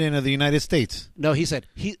 President of the United States. No, he said,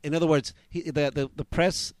 in other words, the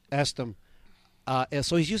press asked him,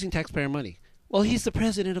 so he's using taxpayer money. Well, he's the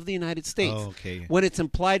President of the United States. Oh, okay. When it's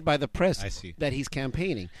implied by the press I see. that he's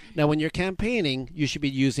campaigning. Now, when you're campaigning, you should be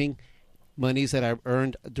using monies that are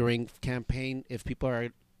earned during campaign if people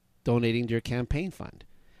are donating to your campaign fund,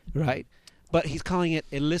 right? But he's calling it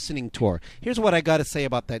a listening tour. Here's what I got to say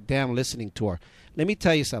about that damn listening tour. Let me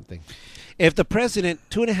tell you something. If the president,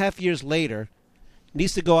 2.5 years later,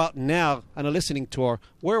 needs to go out now on a listening tour,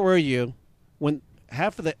 where were you when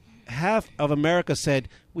half of America said,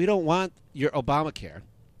 we don't want your Obamacare?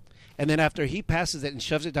 And then after he passes it and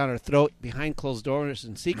shoves it down our throat behind closed doors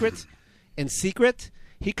in secret,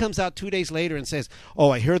 he comes out 2 days later and says,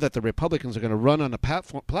 I hear that the Republicans are going to run on a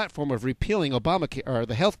platform of repealing Obamacare or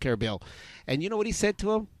the health care bill. And you know what he said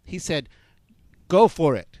to him? He said, go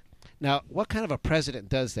for it. Now, what kind of a president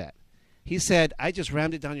does that? He said, I just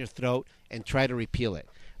rammed it down your throat and try to repeal it.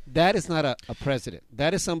 That is not a president.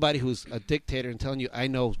 That is somebody who's a dictator and telling you, I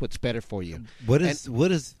know what's better for you. What does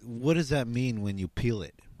that mean when you peel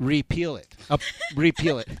it? Repeal it.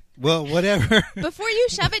 Repeal it. Well, whatever. Before you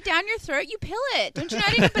shove it down your throat, you peel it. Don't you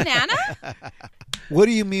not eat a banana? What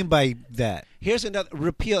do you mean by that? Here's another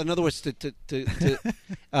repeal. In other words, the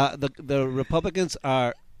Republicans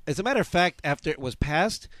are. As a matter of fact, after it was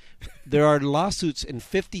passed, there are lawsuits in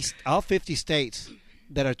all 50 states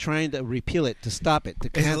that are trying to repeal it, to stop it, to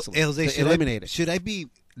cancel it, to eliminate it. Should I be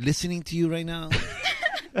listening to you right now?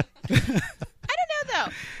 I don't know,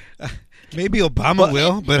 though. Maybe Obama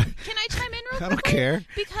will, but can I chime in real quick? I don't care.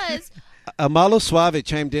 Because Amalo Suave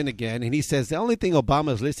chimed in again, and he says the only thing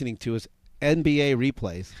Obama is listening to is NBA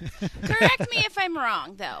replays. Correct me if I'm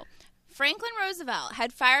wrong, though. Franklin Roosevelt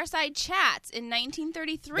had fireside chats in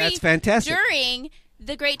 1933. That's fantastic. During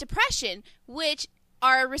the Great Depression, which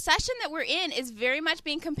our recession that we're in is very much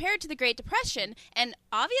being compared to the Great Depression, and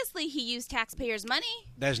obviously he used taxpayers'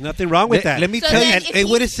 money. There's nothing wrong with that. Let me tell you. Hey,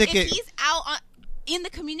 wait a second. If he's out in the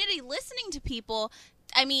community listening to people,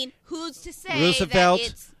 I mean, who's to say that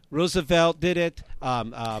it's... Roosevelt did it. A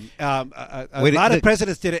lot of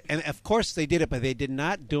presidents did it, and of course they did it, but they did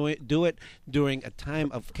not do it during a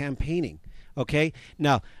time of campaigning. Okay?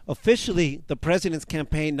 Now, officially, the president's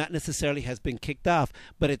campaign not necessarily has been kicked off,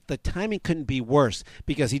 but the timing couldn't be worse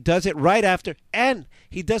because he does it right after, the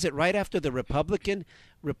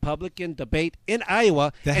Republican debate in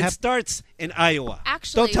Iowa starts in Iowa.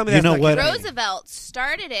 Actually, don't tell me that's not what Roosevelt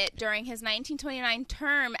started it during his 1929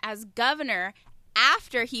 term as governor.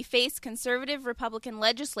 After he faced conservative Republican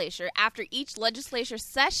legislature, after each legislature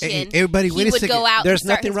session, everybody, he would go out There's and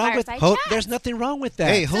start nothing wrong with chats. There's nothing wrong with that.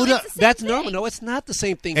 Hey, hold up. That's normal. No, it's not the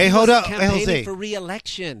same thing. Hey, hold up. Hey, Jose. For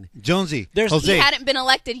re-election. Jonesy. He hadn't been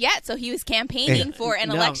elected yet, so he was campaigning for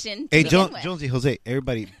an election to begin with. Jonesy, Jose,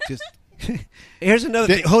 everybody, just... Here's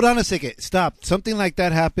another thing. Hold on a second. Stop. Something like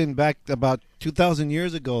that happened back about 2,000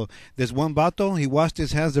 years ago. There's one vato, he washed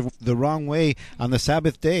his hands the wrong way on the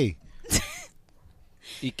Sabbath day.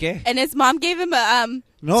 ¿Y qué? And his mom gave him a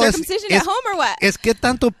circumcision at home or what? Es que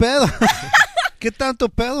tanto pedo. ¿Qué tanto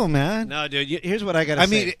pedo, man? No, dude, here's what I got to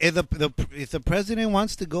say. I mean, if the president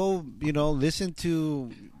wants to go, listen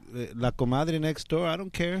to La Comadre next door, I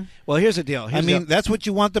don't care. Well, here's the deal. That's what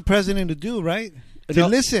you want the president to do, right? To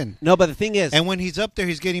listen. No, but the thing is... And when he's up there,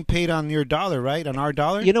 he's getting paid on your dollar, right? On our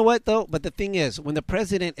dollar? You know what, though? But the thing is, when the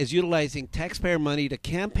president is utilizing taxpayer money to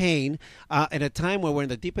campaign at a time where we're in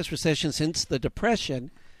the deepest recession since the Depression,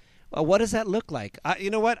 what does that look like?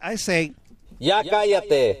 You know what? I say... Ya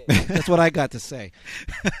cállate. That's what I got to say.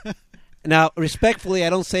 Now, respectfully, I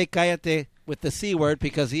don't say cállate with the C word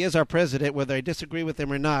because he is our president. Whether I disagree with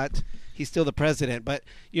him or not, he's still the president. But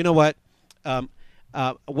you know what?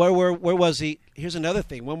 Where was he? Here's another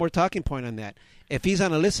thing. One more talking point on that. If he's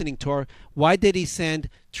on a listening tour, why did he send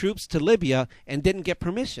troops to Libya and didn't get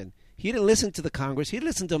permission? He didn't listen to the Congress. He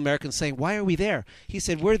listened to Americans saying, why are we there? He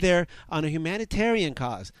said, we're there on a humanitarian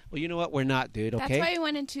cause. Well, you know what? We're not, dude, okay? That's why we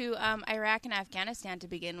went into Iraq and Afghanistan to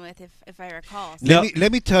begin with, if I recall. So.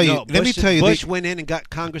 Let me tell you. Bush went in and got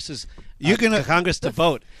Congress to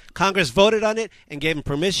vote. Congress voted on it and gave him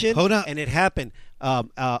permission. Hold on. And it happened.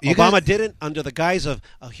 Obama didn't under the guise of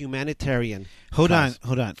a humanitarian. Hold on.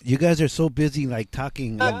 You guys are so busy like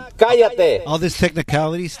talking all this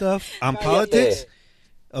technicality stuff on politics.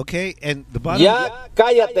 Okay, and the bottom.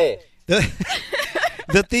 Cállate.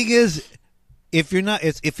 The thing is, if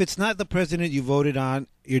it's not the president you voted on,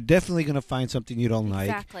 you're definitely going to find something you don't like.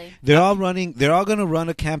 Exactly. They're all going to run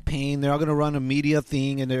a campaign. They're all going to run a media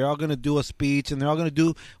thing, and they're all going to do a speech, and they're all going to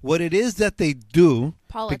do what it is that they do.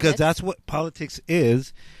 Politics. Because that's what politics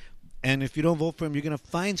is. And if you don't vote for him, you're going to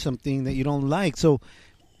find something that you don't like. So,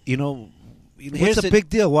 what's the big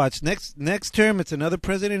deal? Watch next term. It's another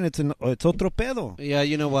president. It's otro pedo. Yeah,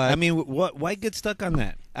 you know what? I mean, why get stuck on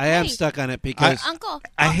that? I am stuck on it because Uncle,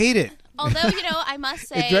 I hate it. Although I must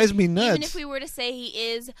say, it drives me nuts. Even if we were to say he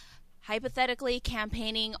is hypothetically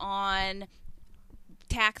campaigning on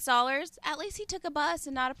tax dollars, at least he took a bus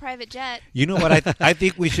and not a private jet. You know what? I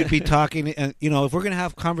think we should be talking. And if we're going to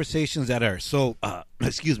have conversations that are so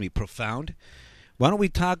profound, why don't we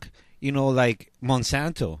talk? Like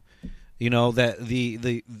Monsanto.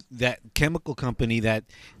 That chemical company that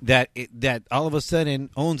all of a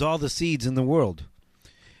sudden owns all the seeds in the world.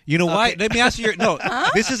 You know why? Let me ask you.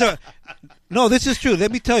 This is true.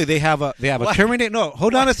 Let me tell you. They have a Terminator. No,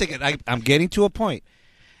 hold on a second. I'm getting to a point.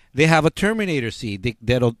 They have a Terminator seed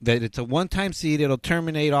that it's a one-time seed. It'll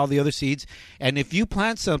terminate all the other seeds. And if you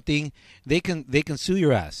plant something, they can sue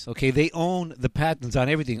your ass. Okay, they own the patents on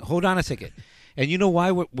everything. Hold on a second. And you know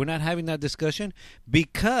why we're not having that discussion?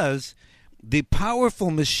 Because the powerful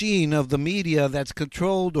machine of the media that's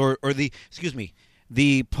controlled, or the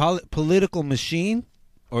political machine,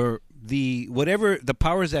 or the whatever the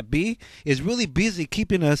powers that be, is really busy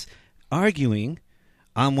keeping us arguing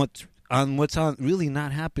on what's really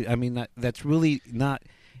not happening. I mean, that's really not.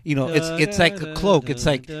 It's like a cloak. It's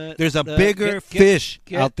like there's a bigger fish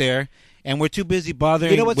out there. And we're too busy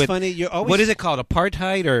bothering. You know what's funny? You're always, what is it called?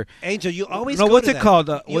 Apartheid or Angel? You always no. Go What's to it that.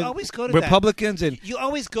 called? You always go to Republicans that. and you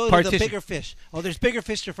always go to the bigger fish. Oh, there's bigger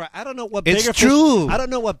fish to fry. I don't know what bigger. It's true. I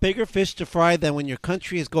don't know what bigger fish to fry than when your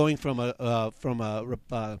country is going from a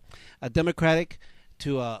democratic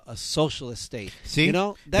to a socialist state. See,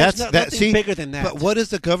 that's nothing bigger than that. But what is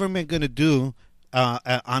the government going to do?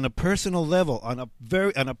 On a personal level, on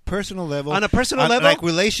a personal level, like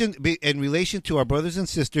in relation to our brothers and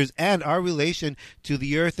sisters, and our relation to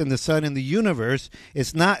the earth and the sun and the universe.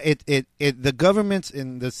 It's not the governments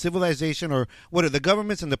in the civilization, or what are the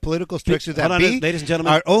governments and the political structures ladies and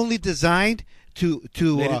gentlemen, are only designed to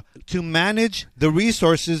manage the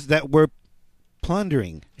resources that we're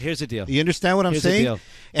plundering. Here's the deal. You understand what I'm Here's saying? The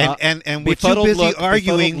deal. And we're too busy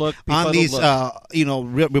arguing on these,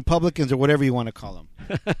 Republicans or whatever you want to call them.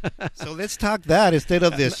 So let's talk that instead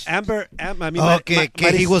of this.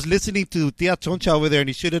 He was listening to Tia Choncha over there, and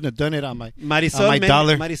he shouldn't have done it on my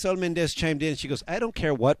dollar. Marisol Mendez chimed in. She goes, "I don't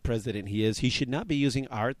care what president he is. He should not be using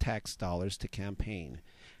our tax dollars to campaign."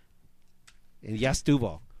 And ya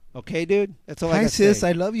estuvo. Okay, dude? That's all I got to say. Hi, sis.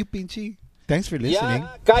 I love you, Pinchy. Thanks for listening.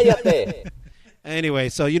 Cállate. Anyway,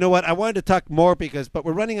 so you know what? I wanted to talk more but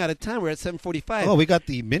we're running out of time. We're at 7:45. Oh, we got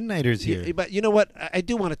the Midnighters here. But you know what? I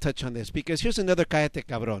do want to touch on this because here's another cállate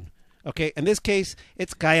cabrón. Okay, in this case,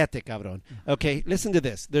 it's cállate cabrón. Okay, listen to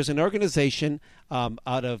this. There's an organization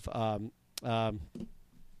out of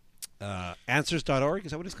answers.org.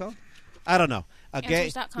 Is that what it's called? I don't know. A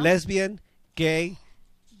gay, lesbian, gay,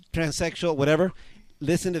 transsexual, whatever.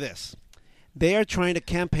 Listen to this. They are trying to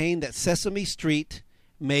campaign that Sesame Street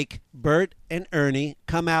make Bert and Ernie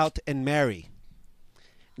come out and marry.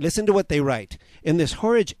 Listen to what they write. In this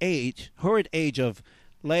horrid age of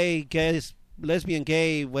lesbian,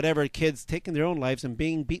 gay, whatever, kids taking their own lives and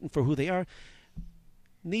being beaten for who they are,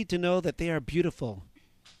 need to know that they are beautiful.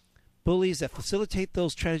 Bullies that facilitate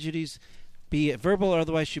those tragedies, be it verbal or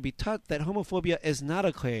otherwise, should be taught that homophobia is not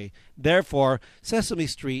okay. Therefore, Sesame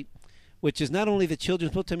Street, which is not only the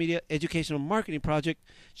children's multimedia educational marketing project,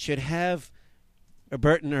 should have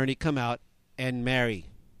Bert and Ernie come out and marry,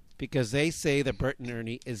 because they say that Bert and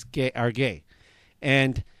Ernie are gay.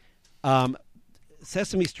 And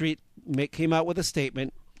Sesame Street came out with a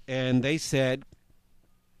statement, and they said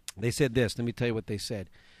this. Let me tell you what they said.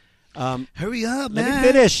 Hurry up, man. Let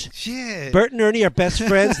me finish. Shit. Bert and Ernie are best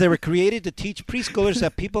friends. They were created to teach preschoolers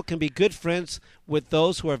that people can be good friends with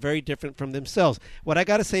those who are very different from themselves. What I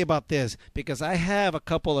got to say about this, because I have a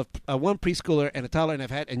couple of one preschooler and a toddler,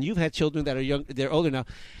 and you've had children that are young. They're older now.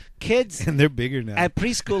 Kids and they're bigger now at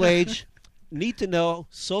preschool age need to know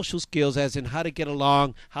social skills, as in how to get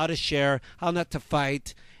along, how to share, how not to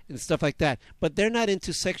fight, and stuff like that. But they're not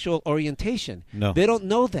into sexual orientation. No, they don't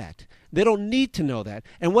know that. They don't need to know that.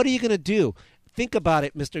 And what are you going to do? Think about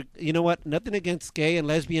it, Mr. You know what? Nothing against gay and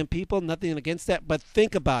lesbian people, nothing against that, but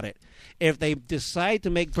think about it. If they decide to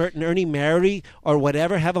make Bert and Ernie marry or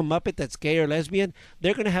whatever, have a Muppet that's gay or lesbian,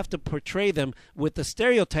 they're going to have to portray them with the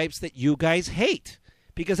stereotypes that you guys hate,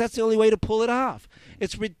 because that's the only way to pull it off.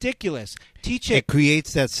 It's ridiculous. Teach it. It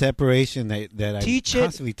creates that separation that I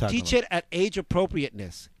constantly talk about. Teach it at age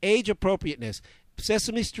appropriateness. Age appropriateness.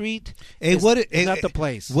 Sesame Street is not the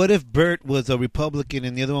place. What if Bert was a Republican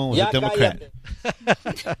and the other one was a Democrat?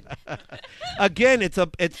 Again, it's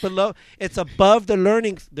above the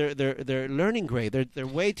learning their learning grade. They're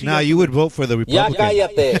way too. Now you would vote for the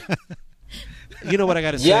Republican. You know what I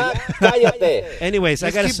got to say. Anyways,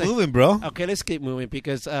 I got to say. Let's keep moving, bro. Okay, let's keep moving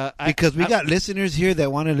because we got listeners here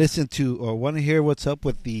that want to listen to or want to hear what's up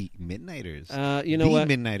with the Midnighters. You know what?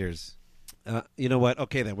 Midnighters. You know what?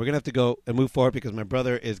 Okay, then we're gonna have to go and move forward because my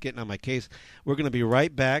brother is getting on my case. We're gonna be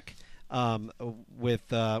right back with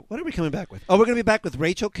what are we coming back with? Oh, we're gonna be back with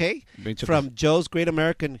Rachel K. From Joe's Great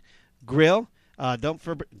American Grill. Bar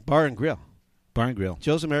and Grill. Bar and Grill.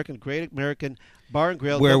 Joe's Great American Bar and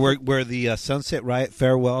Grill. Where the Sunset Riot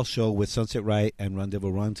farewell show with Sunset Riot and Run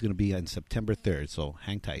Devil Run is gonna be on September 3rd. So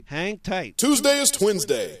hang tight. Hang tight. Tuesday is Twins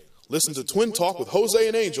Day. Listen to Twin Talk with Jose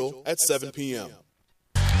and Angel at 7 p.m.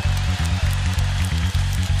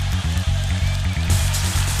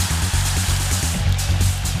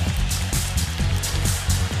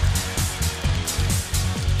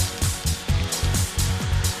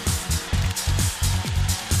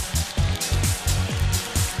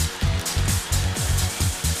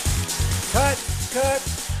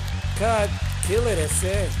 Cut. Kill it,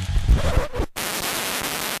 ese.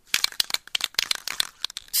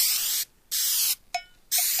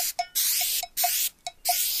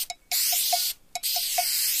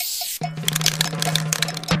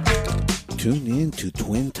 Tune in to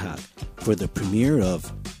Twin Talk for the premiere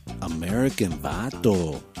of American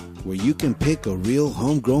Vato, where you can pick a real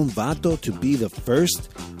homegrown Vato to be the first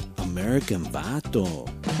American Vato.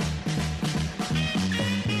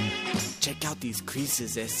 Check out these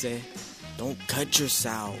creases, ese. Don't cut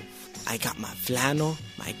yourself. I got my flannel,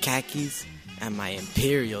 my khakis, and my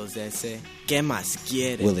Imperials, ese. ¿Qué más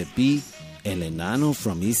quieres? Will it be El Enano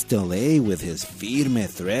from East LA with his firme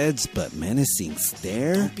threads but menacing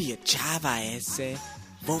stare? Don't be a chava, ese.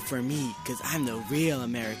 Vote for me, cause I'm the real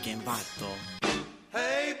American Vato.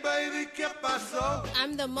 Hey baby, ¿qué pasó?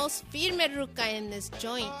 I'm the most firme ruca in this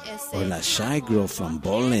joint, ese. Or La Shy Girl from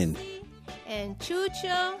Bolin. And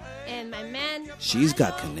Chucho, and my man. She's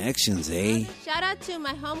got connections, eh? Shout out to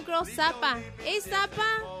my homegirl, Sapa. Hey,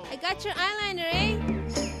 Sapa, I got your eyeliner, eh?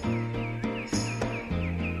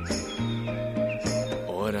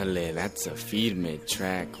 Orale, that's a firme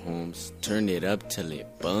track, Holmes. Turn it up till it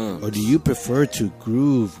bumps. Or do you prefer to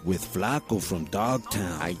groove with Flaco from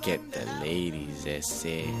Dogtown? I get the ladies,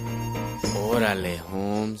 ese. Orale,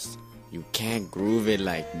 Holmes. You can't groove it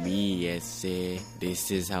like me, ese.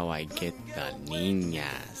 This is how I get the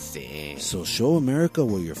niñas, eh. So show America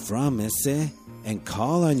where you're from, ese. And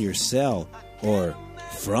call on your cell or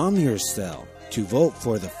from your cell to vote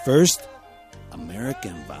for the first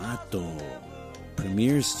American Vato.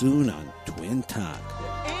 Premieres soon on Twin Talk.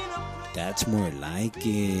 That's more like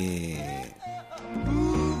it.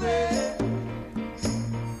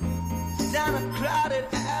 Down a crowded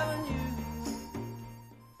avenue.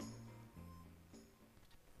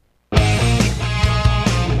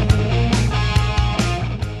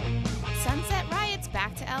 Sunset Riot's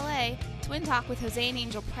back to LA. Twin Talk with Jose and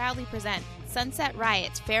Angel proudly present Sunset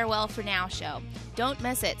Riot's Farewell for Now show. Don't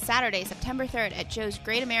miss it, Saturday, September 3rd at Joe's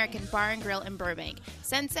Great American Bar and Grill in Burbank.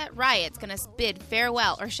 Sunset Riot's going to bid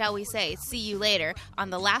farewell, or shall we say, see you later, on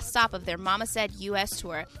the last stop of their Mama Said U.S.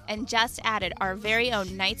 tour, and just added our very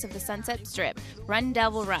own Knights of the Sunset Strip, Run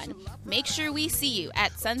Devil Run. Make sure we see you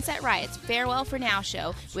at Sunset Riot's Farewell for Now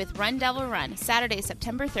show with Run Devil Run, Saturday,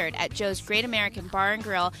 September 3rd at Joe's Great American Bar and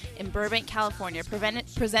Grill in Burbank, California,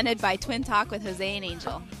 presented by Twin Talk with Jose and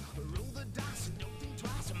Angel.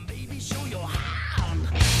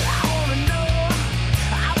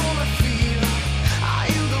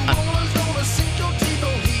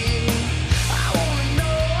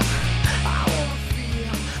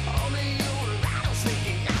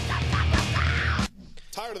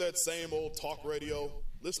 that same old talk radio?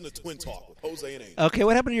 Listen to Twin Talk with Jose and Angel. Okay,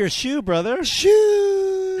 what happened to your shoe, brother?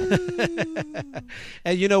 Shoe!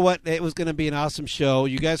 And you know what? It was going to be an awesome show.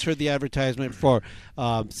 You guys heard the advertisement for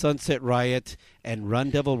Sunset Riot and Run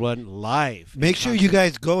Devil Run live. Make sure you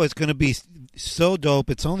guys go. It's going to be so dope.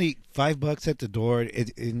 It's only $5 at the door,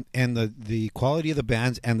 and the quality of the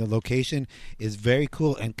bands and the location is very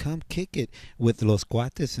cool. And come kick it with Los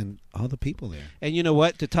Cuates and all the people there. And you know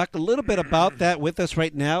what? To talk a little bit about that with us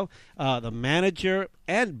right now, the manager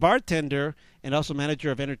and bartender, and also manager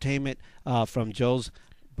of entertainment from Joe's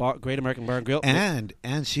Great American Bar and Grill, and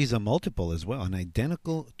she's a multiple as well, an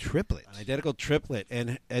identical triplet.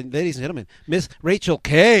 And ladies and gentlemen, Miss Rachel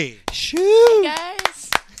K. Shoo! Hey guys.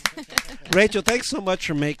 Rachel, thanks so much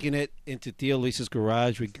for making it into Tio Luis's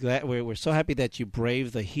garage. We're so happy that you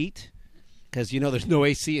braved the heat, because you know there's no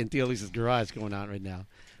AC in Tio Luis's garage going on right now.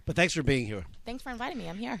 But thanks for being here. Thanks for inviting me.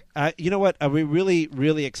 I'm here. You know what? We're really,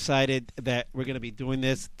 really excited that we're going to be doing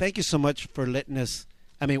this. Thank you so much for letting us.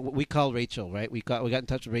 I mean, we called Rachel, right? We got in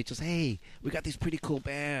touch with Rachel. Hey, we got these pretty cool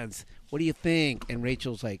bands. What do you think? And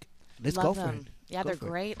Rachel's like, let's Love go them. for it. Yeah, they're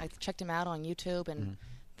great. I checked them out on YouTube, and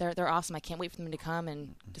they're awesome. I can't wait for them to come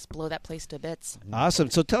and just blow that place to bits.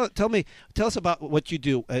 Awesome. So tell us about what you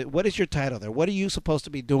do. What is your title there? What are you supposed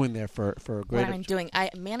to be doing there for Greater? What I'm doing,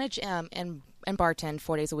 I manage and bartend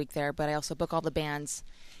 4 days a week there, but I also book all the bands.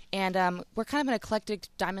 And we're kind of an eclectic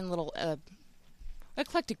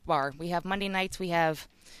eclectic bar. We have Monday nights, we have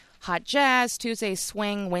hot jazz, Tuesdays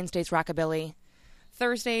swing, Wednesdays rockabilly,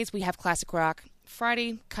 Thursdays we have classic rock,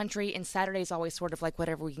 Friday country, and Saturday's always sort of like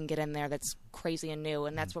whatever we can get in there that's crazy and new,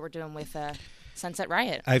 and that's what we're doing with Sunset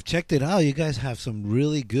Riot. I've checked it out. You guys have some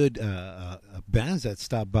really good bands that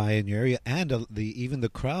stop by in your area, and even the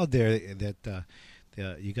crowd there that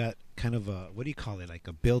you got kind of a, what do you call it, like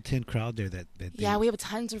a built-in crowd there that yeah, we have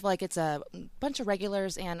tons of, like, it's a bunch of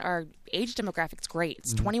regulars, and our age demographic's great.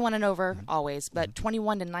 It's 21 and over always, but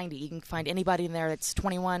 21 to 90. You can find anybody in there that's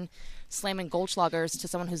 21 slamming Goldschlagers to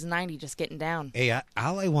someone who's 90 just getting down. Hey,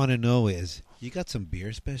 all I want to know is, you got some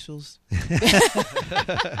beer specials?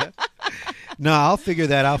 No, I'll figure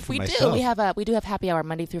that out for myself. We do have happy hour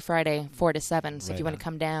Monday through Friday, 4 to 7. So Right if you want on. to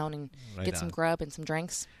come down and get some grub and some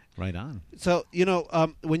drinks. Right on. So, you know,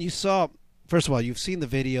 when you saw, first of all, you've seen the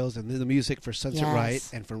videos and the music for Sunset Yes. Riot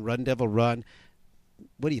and for Run Devil Run.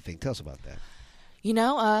 What do you think? Tell us about that. You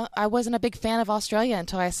know, I wasn't a big fan of Australia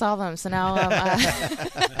until I saw them. So now,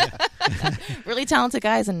 really talented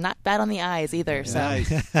guys and not bad on the eyes either. So.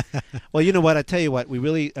 Nice. Well, you know what? I tell you what. We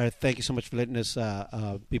really thank you so much for letting us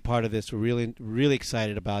be part of this. We're really, really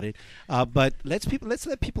excited about it. But let's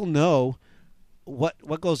let people know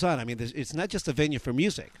what goes on. I mean, it's not just a venue for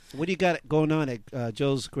music. What do you got going on at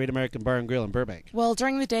Joe's Great American Bar and Grill in Burbank? Well,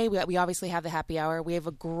 during the day, we obviously have the happy hour. We have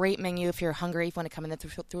a great menu if you're hungry, if you want to come in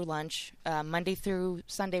through lunch. Monday through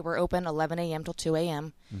Sunday, we're open 11 a.m. till 2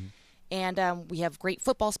 a.m. Mm-hmm. And we have great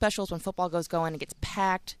football specials when football goes going. It gets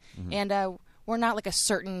packed. Mm-hmm. And we're not like a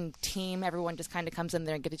certain team. Everyone just kind of comes in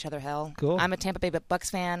there and gives each other hell. Cool. I'm a Tampa Bay Bucks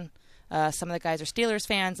fan. Some of the guys are Steelers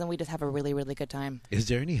fans, and we just have a really, really good time. Is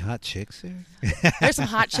there any hot chicks there? There's some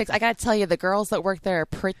hot chicks. I got to tell you, the girls that work there are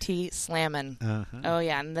pretty slamming. Uh-huh. Oh,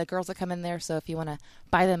 yeah, and the girls that come in there, so if you want to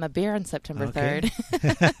buy them a beer on September 3rd.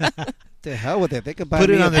 To hell with it. They could buy Put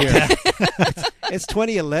me it on a the beer. It's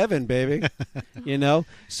 2011, baby. You know?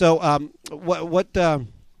 So,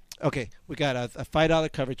 okay, we got a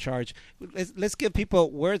 $5 cover charge. Let's give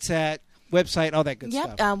people where it's at, website, all that good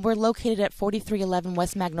stuff. We're located at 4311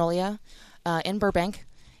 West Magnolia in Burbank,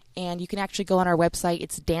 and you can actually go on our website.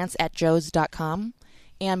 It's danceatjoes.com.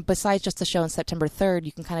 And besides just the show on September 3rd,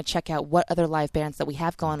 you can kind of check out what other live bands that we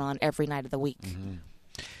have going on every night of the week. Mm-hmm.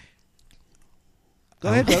 Go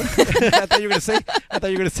ahead, brother. I thought you were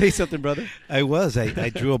going to say something, brother. I was. I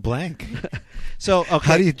drew a blank. So, okay.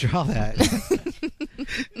 How do you draw that?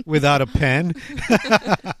 Without a pen?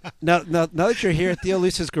 Now that you're here at Tio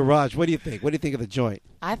Luis's garage, what do you think? What do you think of the joint?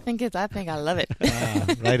 I think I love it.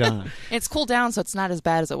 Right on. It's cooled down, so it's not as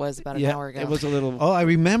bad as it was about an hour ago. It was a little. Oh, I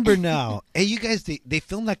remember now. Hey, you guys, they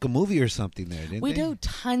filmed like a movie or something there, didn't they? We do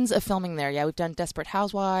tons of filming there. Yeah, we've done Desperate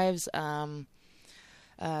Housewives,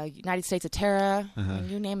 United States of Terror.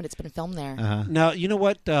 You name it, it's been filmed there. Now, you know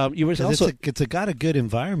what? You were also it's got a good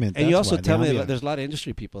environment. And you also tell me that there's a lot of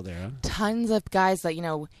industry people there. Huh? Tons of guys that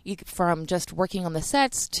from just working on the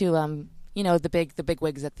sets to the big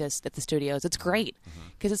wigs at the studios. It's great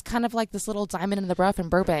because it's kind of like this little diamond in the rough in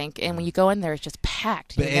Burbank, and when you go in there, it's just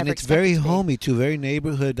packed. And it's very homey too, very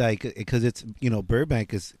neighborhood like, because it's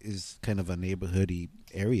Burbank is kind of a neighborhoody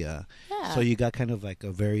area. Yeah. So you got kind of like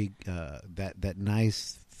a very that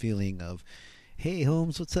nice feeling of, Hey,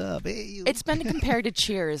 Holmes, what's up? Hey, you. It's been compared to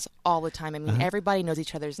Cheers all the time. I mean, everybody knows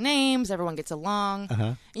each other's names. Everyone gets along.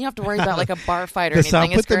 You don't have to worry about like a bar fight or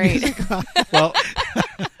anything. It's great.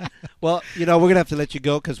 Well, we're going to have to let you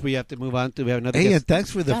go because we have to move on. We have another guest. And thanks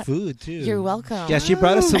for the food, too. You're welcome. Yeah, she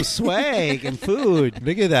brought us some swag and food.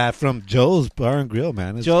 Look at that from Joe's Bar and Grill,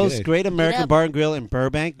 man. It's Joe's good. Great American Bar and Grill in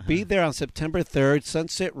Burbank. Be there on September 3rd,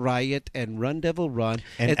 Sunset Riot and Run Devil Run.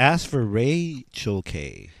 And ask for Rachel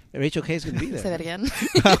K. Rachel K is going to be there. Say that again.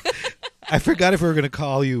 I forgot if we were going to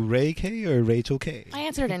call you Ray K or Rachel K. I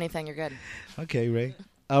answered anything. You're good. Okay, Ray.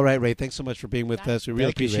 All right, Ray, thanks so much for being with us. We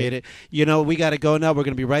really appreciate it. We got to go now. We're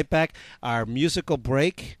going to be right back. Our musical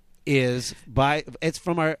break is it's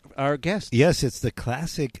from our guest. Yes, it's the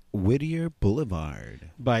classic Whittier Boulevard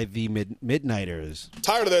by the Midnighters.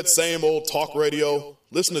 Tired of that same old talk radio?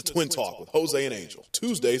 Listen to Twin Talk with Jose and Angel,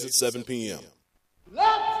 Tuesdays at 7 p.m.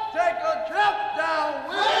 Let's take a trip down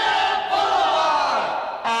Whittier Boulevard.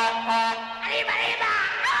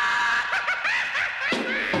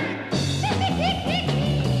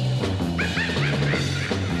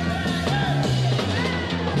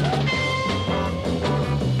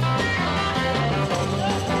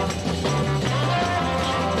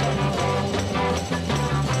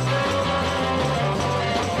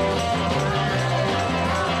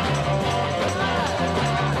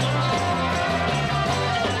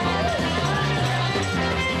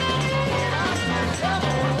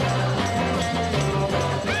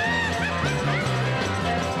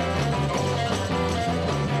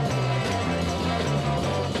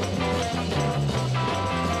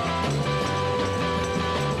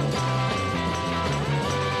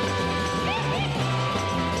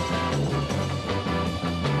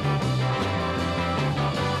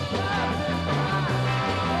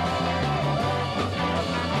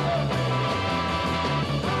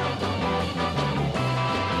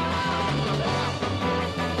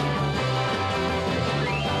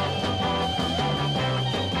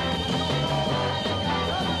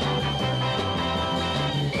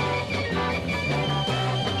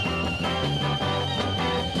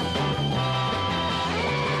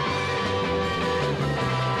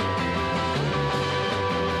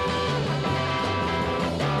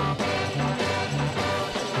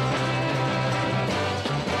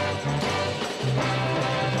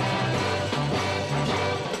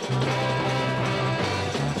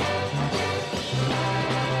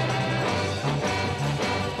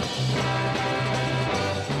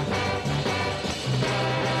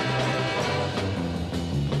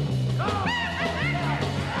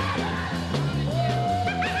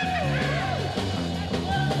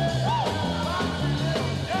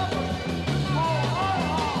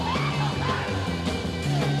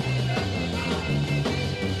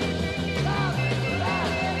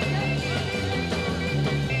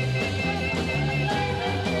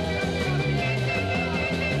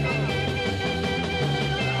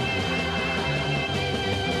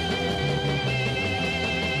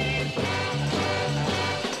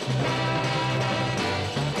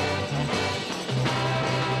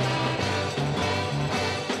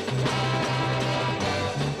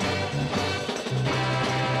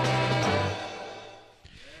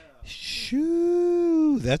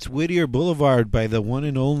 That's Whittier Boulevard by the one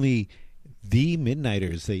and only The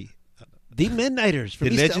Midnighters. The Midnighters from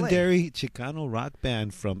the East legendary Chicano rock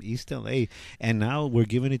band from East LA. And now we're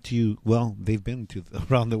giving it to you. Well, they've been to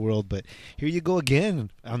around the world, but here you go again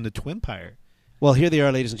on the Twinpire. Well, here they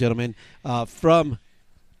are, ladies and gentlemen, from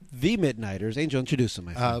The Midnighters. Angel, introduce them,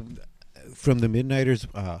 my friend. From The Midnighters,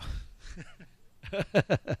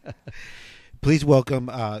 please welcome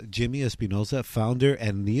Jimmy Espinosa, founder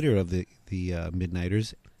and leader of the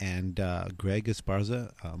Midnighters, and Greg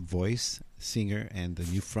Esparza, voice, singer, and the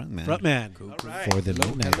new frontman. For the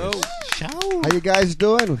Midnighters. How you guys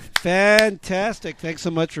doing? Fantastic. Thanks so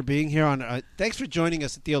much for being here. Thanks for joining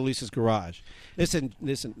us at Theo Luis's Garage. Listen,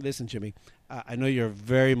 Jimmy. I know you're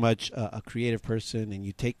very much a creative person, and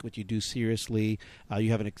you take what you do seriously.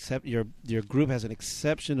 You have your group has an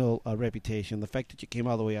exceptional reputation. The fact that you came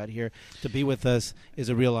all the way out here to be with us is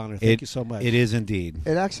a real honor. Thank you so much. It is indeed.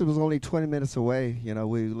 It actually was only 20 minutes away. You know,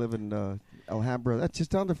 we live in Alhambra. That's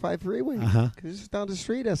just down the 5 freeway. Uh-huh. It's just down the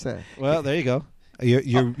street. That's that. Well, there you go.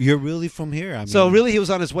 You're really from here. I mean, so really, he was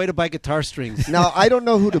on his way to buy guitar strings. Now I don't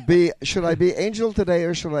know who to be. Should I be Angel today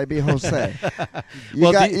or should I be Jose?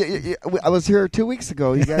 I was here 2 weeks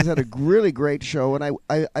ago. You guys had a really great show, and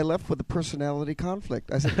I left with a personality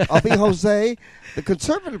conflict. I said, I'll be Jose. The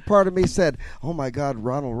conservative part of me said, oh, my God,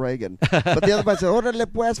 Ronald Reagan. But the other part said,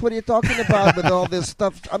 Orale pues, what are you talking about with all this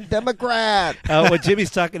stuff? I'm Democrat. What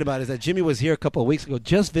Jimmy's talking about is that Jimmy was here a couple of weeks ago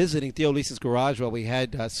just visiting Theo Luis's garage while we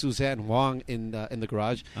had Suzanne Wong in the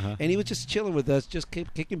garage. And he was just chilling with us, just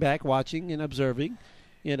kicking back, watching and observing.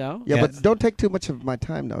 You know? Yeah, but don't take too much of my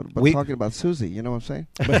time now. But talking about Susie, you know what I'm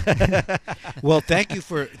saying? Well, thank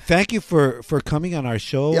you for coming on our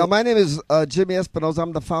show. Yeah, my name is Jimmy Espinosa.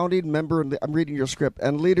 I'm the founding member, and I'm reading your script,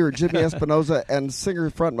 and leader Jimmy Espinosa, and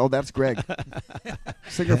singer front. Oh, that's Greg.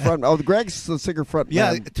 Singer front. Oh, Greg's the singer front.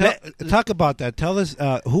 Yeah, man. Talk about that. Tell us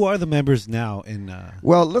who are the members now in.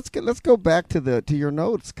 Well, let's go back to your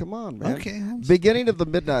notes. Come on, man. Okay. Beginning of the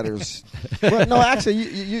Midnighters. Well, no, actually,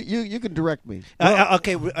 you can direct me.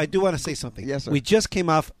 Okay. I do want to say something. Yes, sir. We just came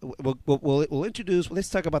off. We'll introduce. Let's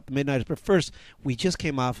talk about the Midnighters. But first, we just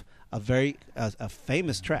came off a very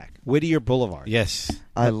famous track, Whittier Boulevard. Yes,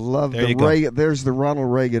 I love the Reagan. There's the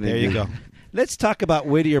Ronald Reagan. There you go. Let's talk about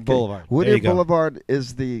Whittier Boulevard. Whittier Boulevard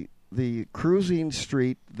is the cruising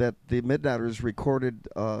street that the Midnighters recorded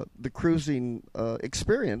the cruising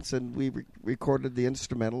experience, and we recorded the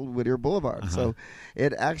instrumental Whittier Boulevard. So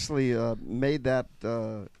it actually made that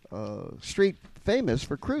street famous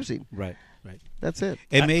for cruising. Right. That's it.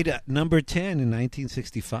 It made number 10 in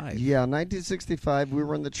 1965. Yeah, 1965. We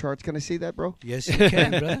were in the charts. Can I see that, bro? Yes, you can,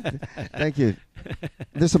 bro. Thank you.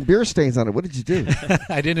 There's some beer stains on it. What did you do?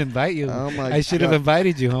 I didn't invite you. Oh my I should have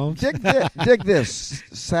invited you, Holmes. Dig this.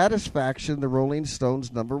 Satisfaction, the Rolling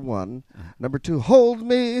Stones, number 1. Number 2, Hold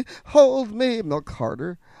Me, Milk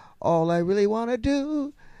Carter. All I Really Want to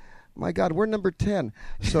Do. My God, we're number 10.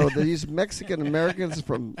 So these Mexican Americans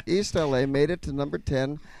from East LA made it to number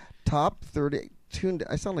 10, top 30.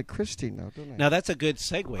 I sound like Christine now, don't I? Now that's a good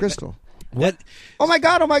segue. Crystal. What? Oh my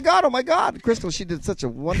God! Crystal, she did such a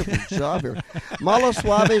wonderful job here. Malo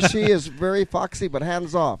Suave, she is very foxy, but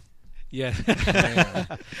hands off. Yeah.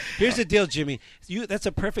 Here's the deal, Jimmy. That's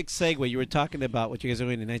a perfect segue. You were talking about what you guys were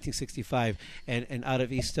doing in 1965 and out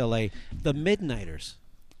of East LA. The Midnighters,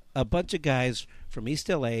 a bunch of guys from East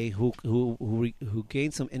LA who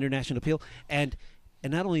gained some international appeal, and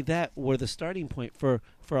not only that, were the starting point for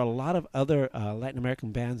a lot of other Latin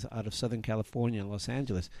American bands out of Southern California and Los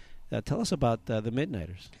Angeles. Tell us about the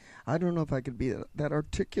Midnighters. I don't know if I could be that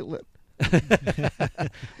articulate.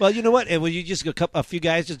 Well, you know what? Will you just a few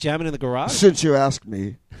guys just jamming in the garage? Since you asked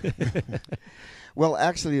me. Well,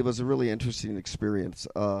 actually, it was a really interesting experience.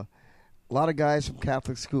 A lot of guys from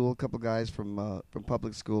Catholic school, a couple guys from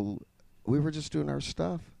public school. We were just doing our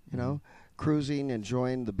stuff, you know, cruising,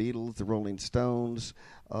 enjoying the Beatles, the Rolling Stones,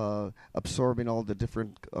 absorbing all the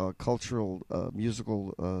different cultural,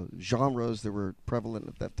 musical genres that were prevalent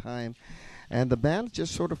at that time. And the band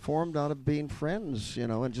just sort of formed out of being friends, you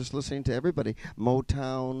know, and just listening to everybody.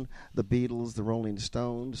 Motown, the Beatles, the Rolling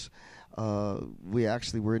Stones. We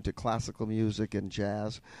actually were into classical music and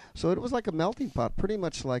jazz. So it was like a melting pot, pretty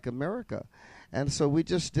much like America. And so we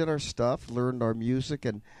just did our stuff, learned our music,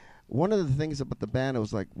 and one of the things about the band, it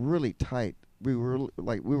was like really tight. We were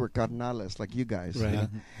carnales, like you guys, right?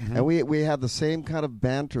 You know? And we had the same kind of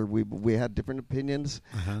banter. We had different opinions,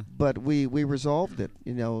 but we resolved it.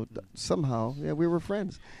 You know, somehow, yeah, we were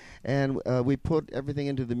friends, and we put everything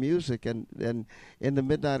into the music. And in the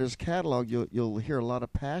Midnighters catalog, you'll hear a lot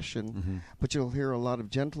of passion, but you'll hear a lot of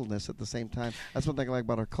gentleness at the same time. That's one thing I like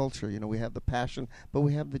about our culture. You know, we have the passion, but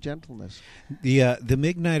we have the gentleness. The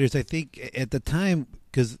Midnighters, I think, at the time,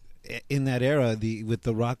 because in that era, with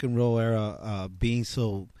the rock and roll era being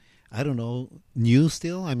so, I don't know, new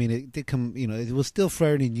still. I mean, it did come. You know, it was still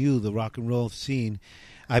fairly new, the rock and roll scene.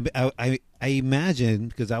 I imagine,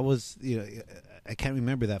 because I was, you know, I can't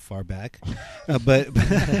remember that far back, but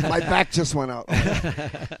my back just went out.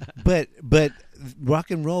 but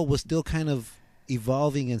rock and roll was still kind of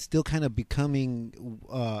evolving and still kind of becoming,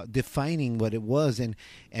 defining what it was,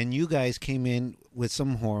 and you guys came in with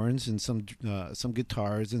some horns and some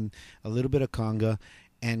guitars and a little bit of conga,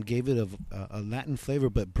 and gave it a Latin flavor,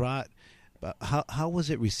 but brought. How was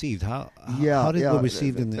it received? How did it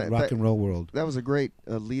received in the rock and roll world? That was a great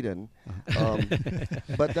lead-in,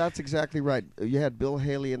 but that's exactly right. You had Bill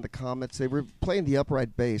Haley and the Comets. They were playing the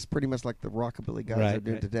upright bass, pretty much like the rockabilly guys are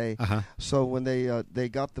doing today. So when they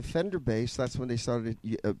got the Fender bass, that's when they started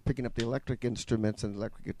picking up the electric instruments and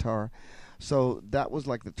electric guitar. So that was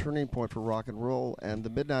like the turning point for rock and roll, and the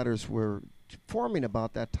Midnighters were forming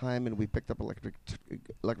about that time, and we picked up electric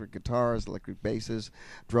guitars, electric basses,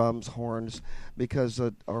 drums, horns, because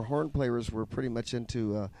our horn players were pretty much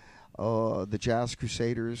into the Jazz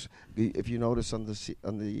Crusaders. If you notice on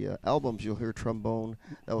the albums, you'll hear trombone.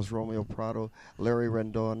 That was Romeo Prado, Larry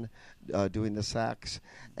Rendon doing the sax,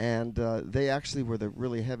 and they actually were the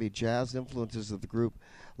really heavy jazz influences of the group.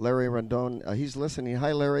 Larry Rendon, he's listening.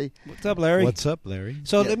 Hi, Larry. What's up, Larry? What's up, Larry?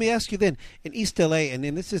 So let me ask you then, in East LA, and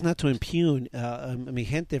this is not to impugn,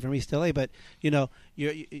 gente from East LA, but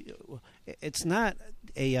it's not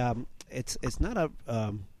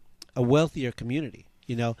a wealthier community.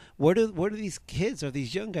 Where do these kids or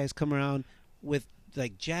these young guys come around with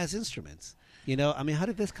like jazz instruments? How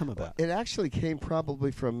did this come about? It actually came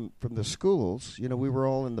probably from the schools. We were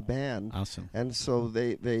all in the band. Awesome. And so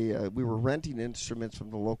we were renting instruments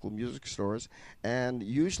from the local music stores. And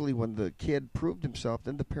usually when the kid proved himself,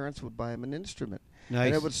 then the parents would buy him an instrument. Nice.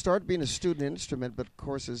 And it would start being a student instrument, but of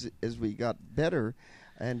course as we got better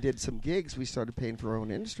and did some gigs, we started paying for our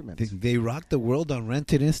own instruments. They rock the world on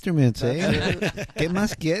rented instruments, eh? ¿Qué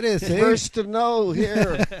más quieres, eh? First to know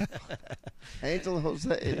here. Angel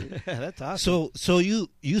Jose. That's awesome. So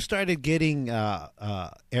you started getting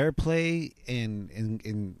airplay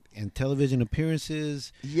and television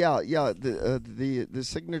appearances. Yeah. The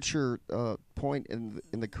signature point in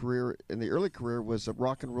the early career was a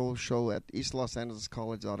rock and roll show at East Los Angeles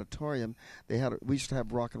College Auditorium. We used to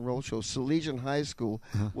have rock and roll shows. Salesian High School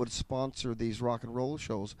would sponsor these rock and roll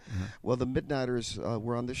shows. Well, the Midnighters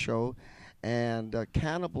were on the show, and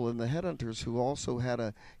Cannibal and the Headhunters, who also had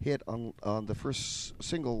a hit on the first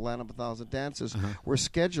single, Land of a Thousand Dances, were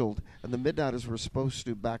scheduled, and the Midnighters were supposed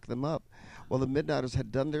to back them up. Well, the Midnighters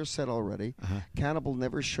had done their set already. Cannibal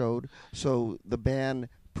never showed, so the band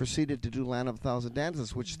proceeded to do Land of a Thousand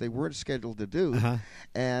Dances, which they weren't scheduled to do,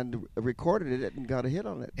 and recorded it and got a hit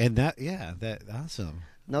on it. And that awesome.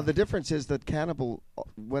 Now, the difference is that Cannibal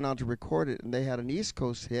went on to record it, and they had an East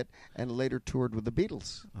Coast hit and later toured with the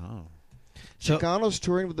Beatles. Oh. Chicano's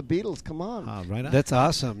touring with the Beatles. Come on. Right on. That's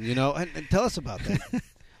awesome. And tell us about that.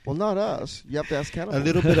 Well, not us. You have to ask Cannibal. A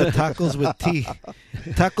little bit of tacos with tea.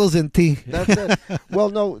 Tacos and tea. That's it. Well,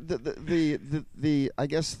 no, the I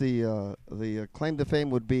guess the claim to fame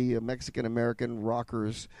would be Mexican American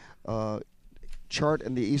rockers chart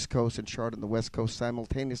in the East Coast and chart in the West Coast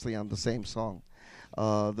simultaneously on the same song.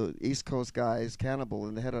 The East Coast guys, Cannibal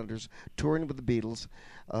and the Headhunters, touring with the Beatles.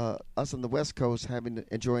 Us on the West Coast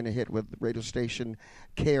enjoying a hit with the radio station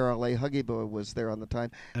KRLA. Huggy Boy was there on the time.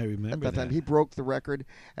 I remember at that time. He broke the record,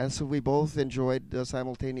 and so we both enjoyed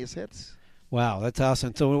simultaneous hits. Wow, that's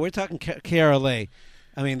awesome. So when we're talking KRLA,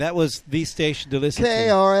 that was the station to listen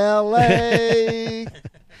KRLA. to.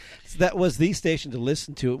 That was the station to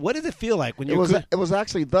listen to. What did it feel like when you? It was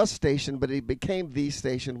actually the station, but it became the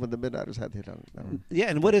station when the Midnighters had the hit on it. Yeah,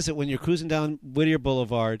 and what is it when you're cruising down Whittier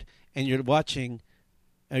Boulevard and you're watching,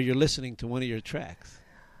 or you're listening to one of your tracks?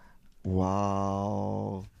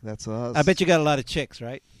 Wow, that's us. I bet you got a lot of chicks,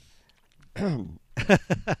 right?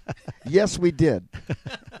 Yes, we did.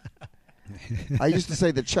 I used to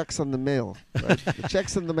say the check's on the mail. Right? The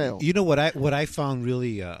check's in the mail. You know what I found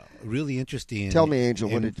really interesting. Tell me, Angel,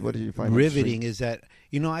 what did you find riveting is that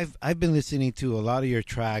I've been listening to a lot of your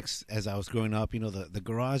tracks as I was growing up. The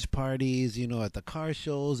garage parties, at the car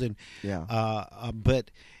shows, and but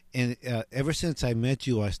ever since I met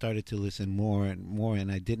you, I started to listen more and more,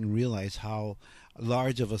 and I didn't realize how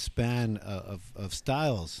large of a span of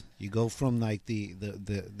styles. You go from like the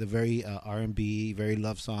very R&B, very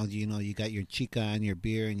love songs. You got your chica and your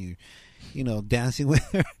beer and you dancing with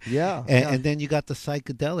her. Yeah, and then you got the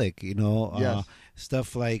psychedelic. Yes.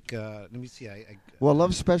 Stuff like let me see.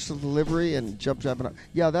 Love Special Delivery and Jump and Up.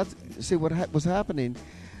 Yeah, see what was happening.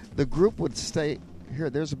 The group would stay here.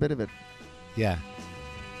 There's a bit of it. Yeah.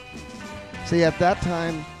 See, at that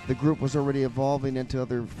time, the group was already evolving into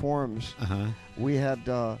other forms. We had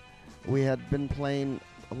been playing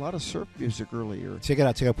a lot of surf music earlier. Check it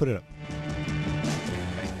out. Put it up.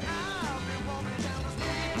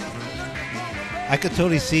 I could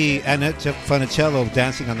totally see Annette Funicello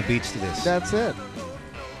dancing on the beach to this. That's it.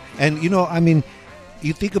 And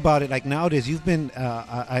you think about it like nowadays. You've been.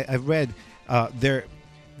 I've read there.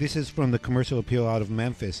 This is from the Commercial Appeal out of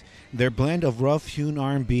Memphis. Their blend of rough-hewn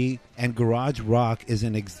R&B and garage rock is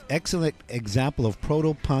an excellent example of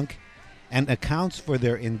proto-punk and accounts for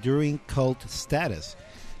their enduring cult status.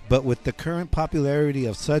 But with the current popularity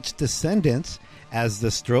of such descendants as the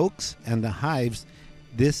Strokes and the Hives,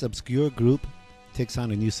 this obscure group takes on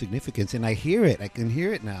a new significance. And I hear it. I can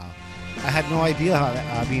hear it now. I had no idea how.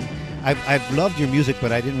 I've loved your music,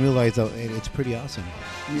 but I didn't realize it's pretty awesome.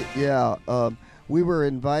 Yeah. We were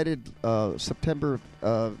invited September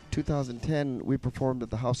 2010. We performed at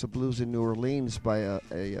the House of Blues in New Orleans by a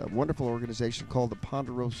wonderful organization called the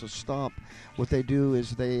Ponderosa Stomp. What they do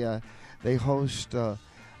is they host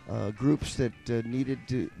groups that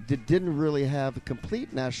didn't really have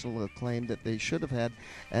complete national acclaim that they should have had,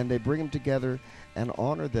 and they bring them together and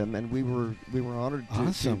honor them. And we were honored to.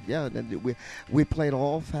 Awesome. And we played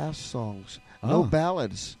all fast songs, no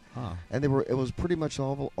ballads. And it was pretty much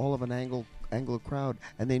all of an Anglo crowd,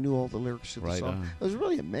 and they knew all the lyrics to the song. It was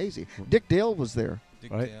really amazing. Dick Dale was there.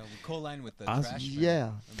 Dick Dale. We co-lined with the Trash.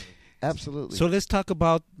 Yeah, absolutely. So let's talk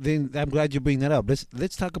about. Then I'm glad you bring that up.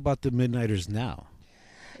 Let's talk about the Midnighters now.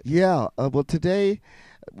 Yeah. Well, today,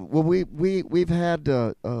 we've had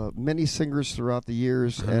many singers throughout the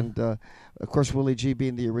years, and of course Willie G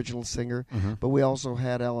being the original singer. But we also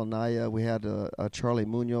had Al Anaya. We had Charlie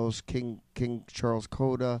Munoz, King Charles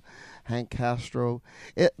Coda, Hank Castro.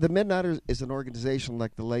 The Midnighters is an organization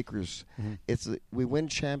like the Lakers. We win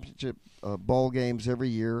championship ball games every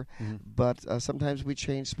year, but sometimes we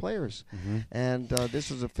change players. And this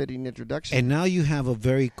was a fitting introduction. And now you have a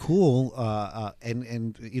very cool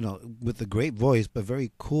and with a great voice, but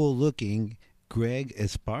very cool looking Greg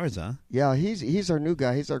Esparza. Yeah, he's our new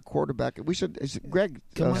guy. He's our quarterback. We should Greg,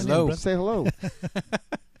 come on, say hello.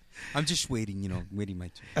 I'm just waiting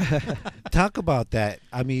my turn. Talk about that.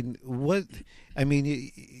 I mean,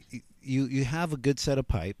 you have a good set of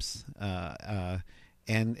pipes,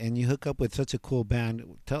 and you hook up with such a cool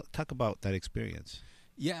band. Talk about that experience.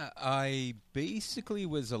 Yeah, I basically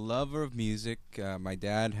was a lover of music. My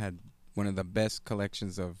dad had one of the best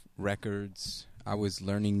collections of records. I was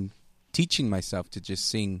teaching myself to just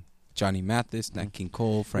sing Johnny Mathis, Nat King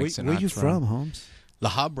Cole, Frank Sinatra. Where are you from, Holmes? La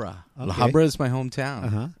Habra. Okay. La Habra is my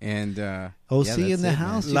hometown. And OC in the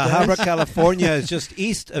house. La Habra, California is just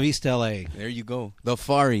east of East LA. There you go. The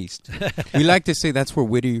Far East. We like to say that's where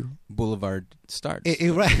Whittier Boulevard starts.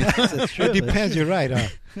 Right. It depends. You're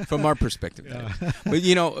right. From our perspective. Yeah.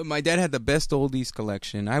 But, my dad had the best oldies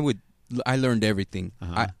collection. I learned everything.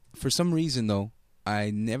 For some reason, though,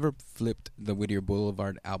 I never flipped the Whittier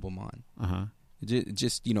Boulevard album on.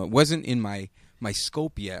 Just, it wasn't in my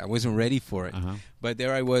scope yet. I wasn't ready for it. But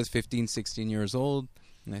there I was, 15, 16 years old,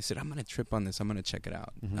 and I said, I'm going to trip on this. I'm going to check it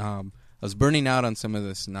out. I was burning out on some of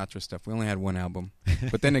the Sinatra stuff. We only had one album.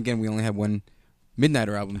 But then again, we only had one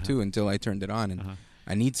Midnighter album, too, until I turned it on. And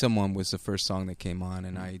I Need Someone was the first song that came on,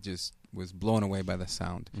 and I just was blown away by the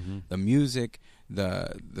sound. The music,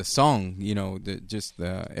 the song,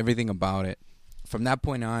 everything about it. From that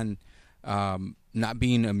point on, not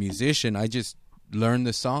being a musician, I just learned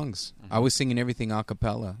the songs. I was singing everything a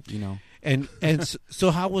cappella, And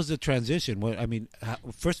so how was the transition?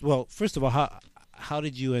 First of all, how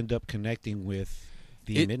did you end up connecting with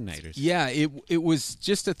the Midnighters? Yeah, it was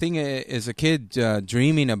just a thing as a kid,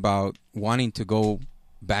 dreaming about wanting to go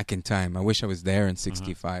back in time. I wish I was there in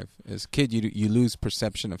 65. As a kid, you lose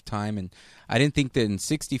perception of time, and I didn't think that in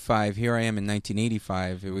 65, here I am in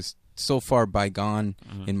 1985, it was so far bygone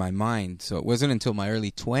in my mind. So it wasn't until my early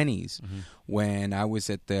 20s when I was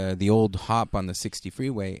at the old Hop on the 60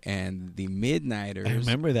 freeway, and the Midnighters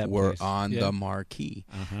were on the marquee.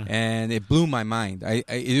 And it blew my mind.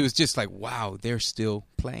 It was just like, wow, they're still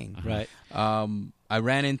playing. Right. I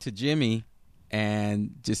ran into Jimmy,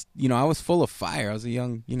 and just, I was full of fire. I was a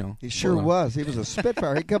young, He sure was. He was a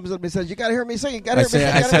spitfire. He comes up and he says, you got to hear me sing. You got to hear me sing.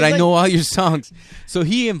 I said, I know all your songs. So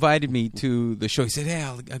he invited me to the show. He said, hey,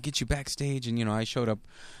 I'll get you backstage. And, I showed up,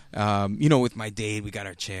 with my date. We got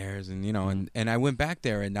our chairs and, and I went back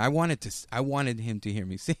there, and I wanted him to hear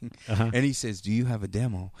me sing. And he says, do you have a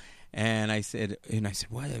demo? And I said,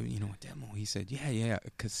 what, a demo? He said, yeah, a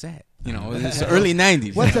cassette. It's early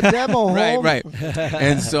 90s. What's a demo? Right.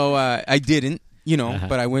 And so I didn't,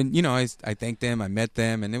 but I went, I thanked them, I met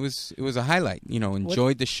them, and it was a highlight,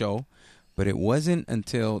 enjoyed the show. But it wasn't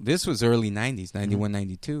until, this was early 90s, 91,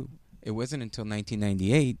 92. It wasn't until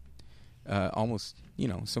 1998, almost,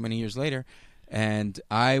 so many years later. And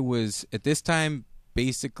I was, at this time,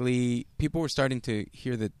 basically, people were starting to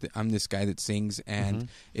hear that I'm this guy that sings, and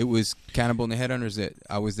it was Cannibal and the Headhunters that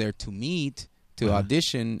I was there to meet, to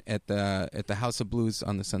audition at the House of Blues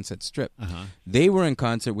on the Sunset Strip. They were in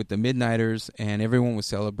concert with the Midnighters, and everyone was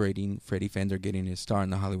celebrating Freddie Fender getting his star in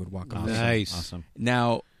the Hollywood Walk of Fame. Nice. Awesome.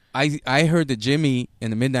 Now, I heard that Jimmy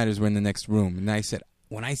and the Midnighters were in the next room, and I said,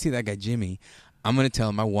 when I see that guy Jimmy, I'm going to tell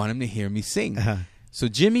him I want him to hear me sing. So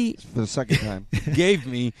Jimmy, for the second time, gave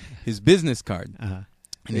me his business card. And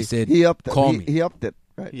he said, call me. He upped it.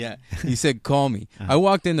 Right. Yeah. He said, call me. I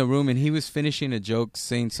walked in the room, and he was finishing a joke,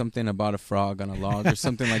 saying something about a frog on a log or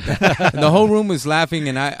something like that. And the whole room was laughing,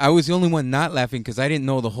 and I was the only one not laughing because I didn't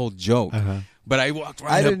know the whole joke. But I walked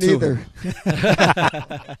right I up didn't to either.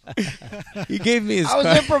 him. He gave me his I was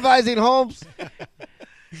card. improvising, Holmes.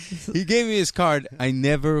 He gave me his card. I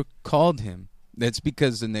never called him. That's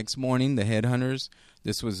because the next morning, the Headhunters,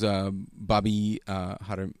 this was Bobby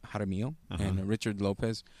Jaramillo and Richard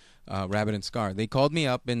Lopez, Rabbit and Scar. They called me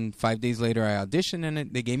up, and 5 days later, I auditioned,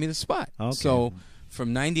 and they gave me the spot. Okay. So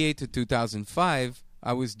from 98 to 2005,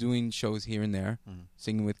 I was doing shows here and there,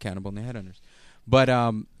 singing with Cannibal and the Headhunters. But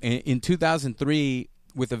in 2003,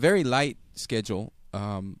 with a very light schedule,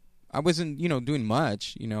 I wasn't, doing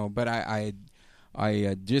much, but I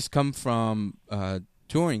had just come from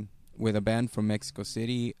touring with a band from Mexico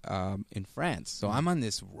City in France. So I'm on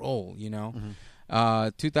this roll,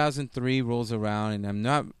 2003 rolls around,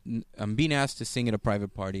 and I'm being asked to sing at a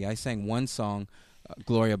private party. I sang one song,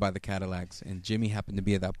 Gloria by the Cadillacs, and Jimmy happened to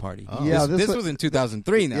be at that party. Oh. Yeah, this was in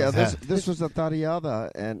 2003 now. Yeah, this was at Tareada,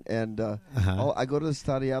 and I go to this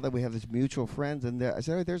Tareada. We have this mutual friends, and I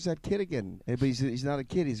said, "Oh, there's that kid again." But he's not a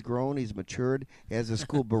kid. He's grown. He's matured. He has a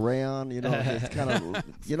school beret on. It's kind of,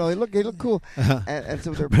 he looked cool. And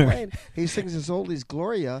so they're playing. He sings his oldies,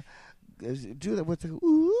 Gloria. Do that with the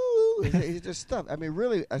ooh, he's just stuff. I mean,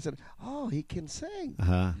 really, I said, oh, he can sing,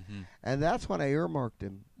 and that's when I earmarked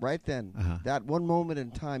him right then. That one moment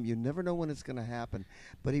in time, you never know when it's going to happen,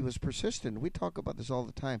 but he was persistent. We talk about this all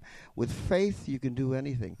the time. With faith, you can do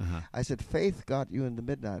anything. I said, faith got you in the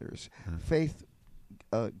Midnighters. Faith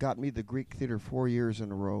got me the Greek Theater 4 years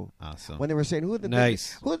in a row. Awesome. When they were saying, who's the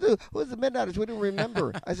Midnighters? We didn't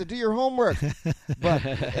remember. I said, do your homework. But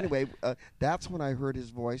anyway, that's when I heard his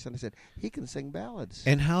voice, and I said, he can sing ballads.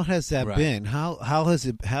 And how has that been? How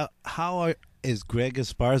is Greg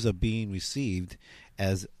Esparza being received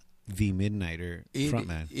as the Midnighter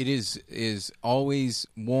frontman? It is always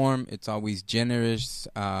warm. It's always generous.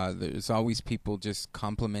 There's always people just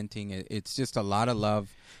complimenting it. It's just a lot of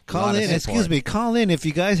love. Call in if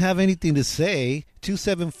you guys have anything to say.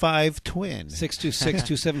 275-TWIN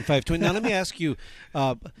 626-275-TWIN. Now let me ask you,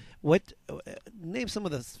 name some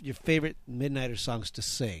of your favorite Midnighter songs to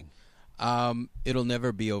sing. It'll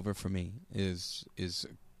Never Be Over for Me is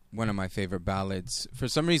one of my favorite ballads. For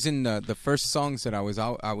some reason, the first songs that I was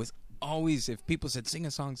always, if people said sing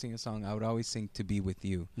a song, I would always sing To Be With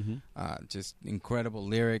You. Just incredible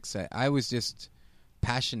lyrics. I was just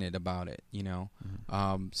passionate about it,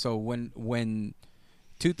 So when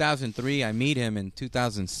 2003 I meet him, in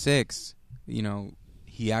 2006,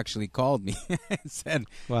 he actually called me and said,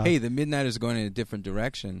 hey, the Midnighters going in a different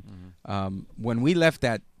direction. When we left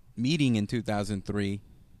that meeting in 2003,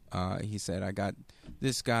 he said, I got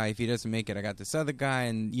this guy. If he doesn't make it, I got this other guy,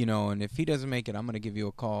 and and if he doesn't make it, I'm going to give you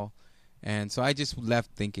a call. And so I just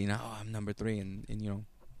left thinking, I'm number 3, and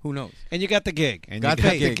who knows? And you got the gig. And got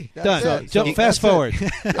the gig. Done. So fast forward. We're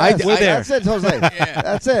there. That's it, Jose.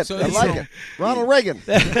 That's it. So I like it. Ronald Reagan.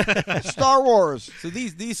 Star Wars. So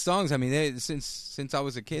these songs, I mean, since I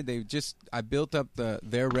was a kid, I built up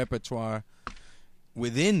their repertoire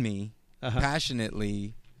within me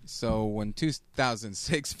passionately. So when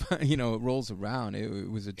 2006, rolls around, it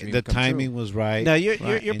was a dream. The come timing true. was right. Now you're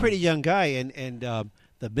a pretty young guy, and the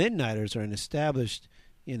Midnighters are an established.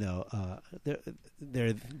 They've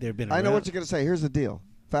been. I know what you're going to say. Here's the deal.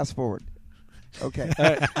 Fast forward. Okay.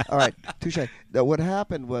 All right. Touche. Now, what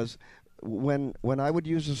happened was when I would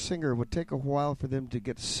use a singer, it would take a while for them to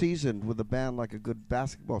get seasoned with a band like a good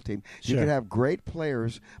basketball team. You could have great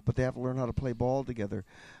players, but they have to learn how to play ball together.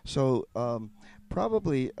 So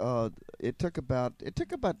probably it took about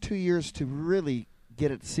 2 years to really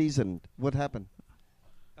get it seasoned. What happened?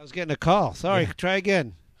 I was getting a call. Sorry. Try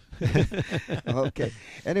again. Okay.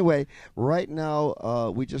 Anyway, right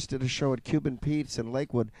now we just did a show at Cuban Pete's in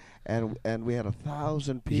Lakewood, and we had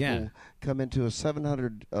 1,000 people come into a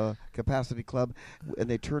 700 capacity club, and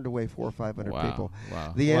they turned away 400 or 500 people.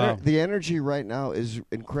 Wow. The energy right now is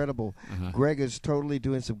incredible. Greg is totally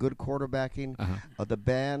doing some good quarterbacking. The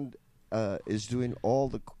band is doing all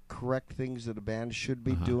the correct things that a band should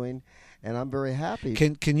be doing, and I'm very happy.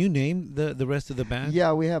 Can you name the rest of the band?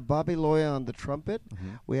 Yeah, we have Bobby Loya on the trumpet.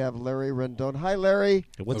 We have Larry Rendon. Hi, Larry.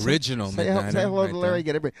 Original. Say hello to Larry.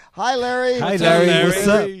 Get everybody. Hi, Larry. Hi, Larry. What's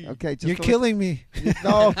up? Okay, you're killing me.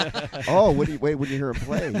 No. Oh, when you hear him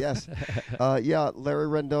play, yes. Larry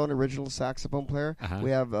Rendon, original saxophone player.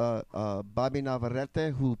 We have Bobby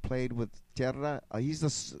Navarrete, who played with Tierra. He's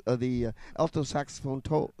the alto saxophone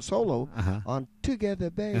solo on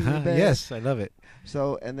Together, Baby. Yes, I love it.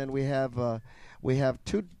 So, and then we have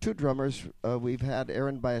two drummers. We've had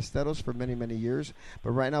Aaron Ballesteros for many, many years, but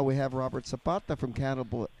right now we have Robert Zapata from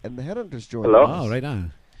Cannibal and the Headhunters joining us. Oh, right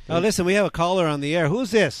on. Oh, listen, we have a caller on the air. Who's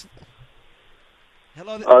this?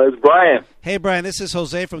 Hello. It's Brian. Hey, Brian. This is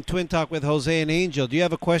Jose from Twin Talk with Jose and Angel. Do you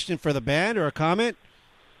have a question for the band or a comment?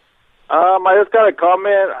 I just got a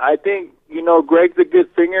comment. I think, Greg's a good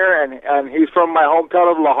singer, and he's from my hometown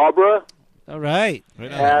of La Habra. All right.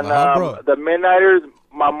 And the Midnighters,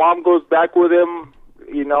 my mom goes back with him.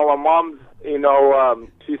 My mom's,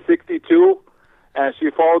 she's 62, and she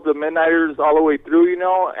followed the Midnighters all the way through,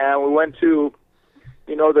 and we went to,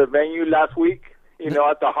 the venue last week, at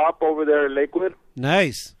the Hop over there in Lakewood.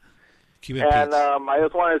 Nice. And I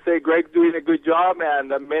just want to say Greg's doing a good job,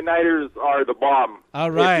 and the Midnighters are the bomb.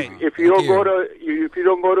 All right. If you don't go to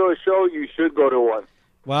a show, you should go to one.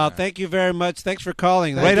 Wow, thank you very much. Thanks for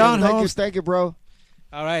calling. Thank you, bro.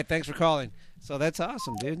 All right, thanks for calling. So that's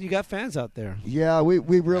awesome, dude. You got fans out there. Yeah, we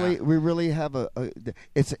really have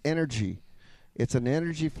it's energy. It's an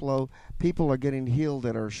energy flow. People are getting healed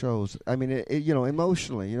at our shows. I mean,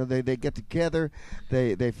 emotionally. They get together.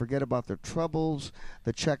 They forget about their troubles.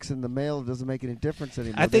 The checks in the mail doesn't make any difference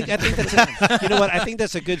anymore. I think that's you know what? I think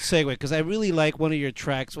that's a good segue because I really like one of your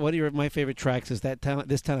tracks. One of my favorite tracks is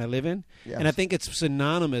This Town I Live In, yes. And I think it's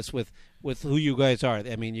synonymous with who you guys are.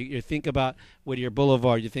 I mean, you think about Whittier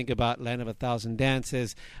Boulevard, you think about Land of a Thousand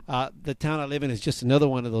Dances. The Town I Live In is just another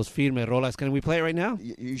one of those firme rolas. Can we play it right now?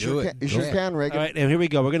 You sure can, Reagan. All right, and here we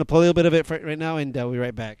go. We're going to play a little bit of it right now, and we'll be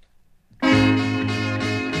right back.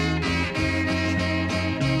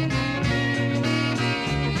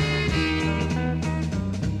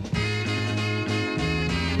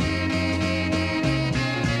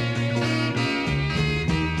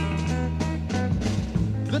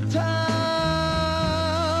 The town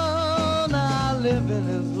I live in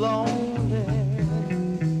is lonely.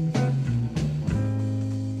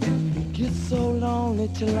 It gets so lonely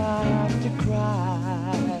till I have to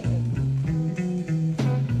cry.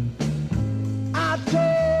 I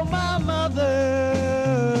told my mother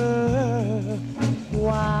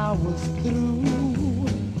why I was through.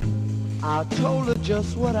 I told her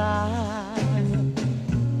just what I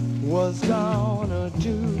was gonna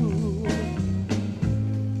do.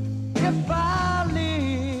 If I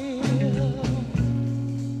live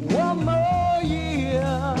one more year,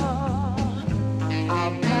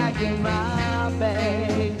 I'm packing my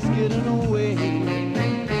bags, getting away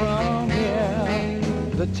from here.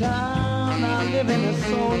 The town I live in is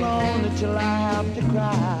so lonely till I have to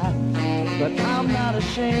cry. But I'm not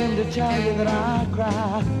ashamed to tell you that I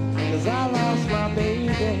cry, 'cause I lost my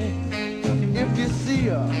baby. If you see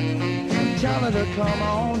her, tell her to come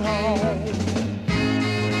on home.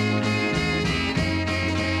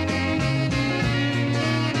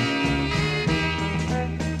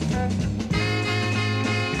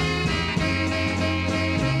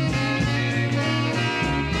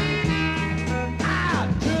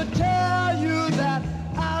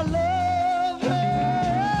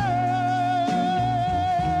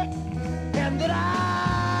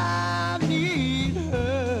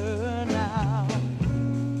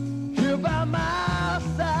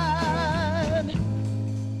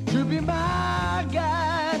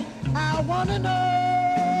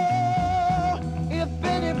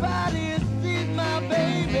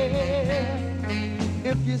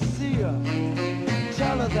 If you see her,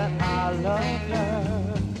 tell her that I love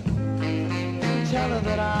her. Tell her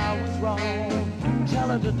that I was wrong. Tell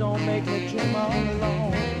her to don't make me dream all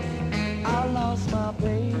alone. I lost my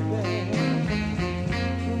baby.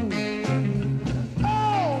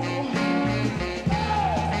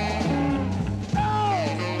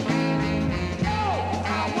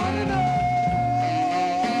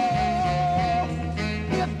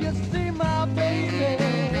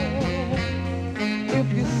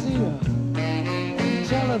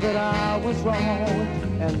 That I was wrong,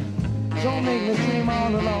 and don't make me dream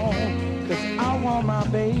all alone, 'cause I want my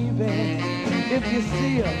baby. If you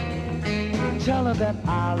see her, tell her that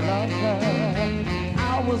I love her.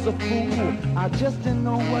 I was a fool, I just didn't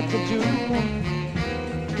know what to do.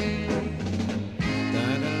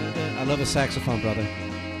 I love a saxophone, brother.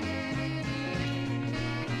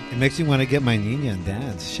 It makes me want to get my Nina and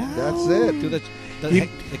dance. Shout. That's it. Do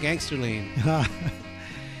the gangster lean.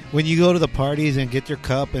 When you go to the parties and get your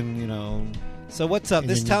cup and, So what's up?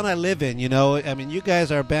 This town I live in, I mean, you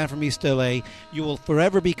guys are a band from East LA. You will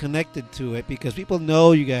forever be connected to it because people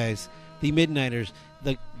know you guys, the Midnighters,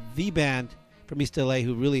 the band from East LA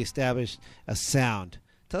who really established a sound.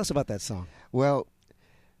 Tell us about that song. Well,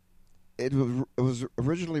 it was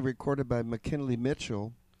originally recorded by McKinley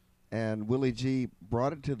Mitchell, and Willie G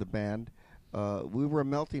brought it to the band. We were a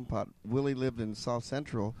melting pot. Willie lived in South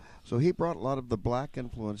Central, so he brought a lot of the black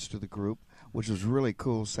influence to the group, which was really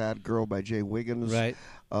cool. Sad Girl by Jay Wiggins, right?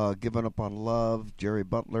 Giving Up on Love, Jerry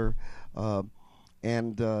Butler.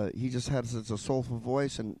 and he just had such a soulful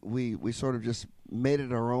voice, and we sort of just made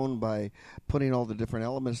it our own by putting all the different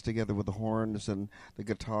elements together with the horns and the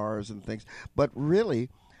guitars and things. But really,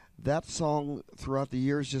 that song throughout the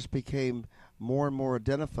years just became more and more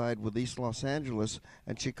identified with East Los Angeles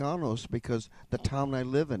and Chicanos, because the town I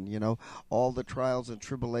live in, you know, all the trials and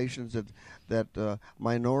tribulations that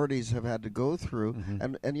minorities have had to go through,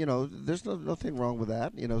 and you know, there's nothing wrong with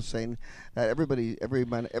that, you know, saying that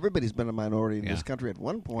everybody's been a minority in this country at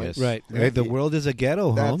one point. Yes. Right. The world is a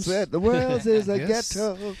ghetto, Holmes. That's it. The world is a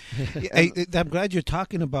ghetto. I'm glad you're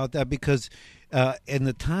talking about that, because in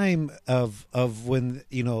the time of when,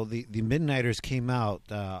 you know, the Midnighters came out,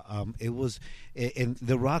 it was in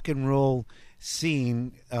the rock and roll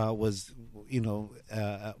scene was, you know,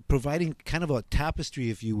 providing kind of a tapestry,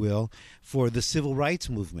 if you will, for the civil rights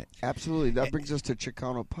movement. Absolutely. That brings us to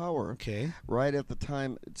Chicano Power. Okay. Right at the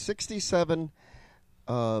time, 67,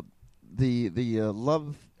 the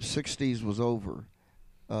love 60s was over.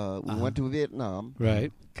 We went to Vietnam.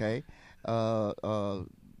 Right. Okay.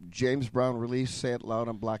 James Brown released Say It Loud,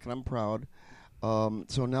 I'm Black and I'm Proud.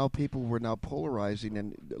 So now people were now polarizing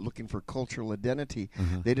and looking for cultural identity.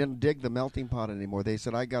 They didn't dig the melting pot anymore. They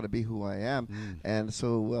said, I got to be who I am. And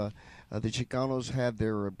so the Chicanos had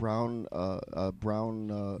their brown beret,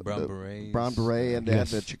 and they had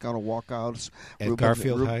the Chicano walkouts. At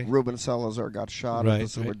Garfield High. Ruben Salazar got shot at the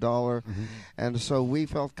Silver Dollar. And so we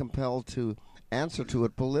felt compelled to answer to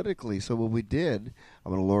it politically. So what we did,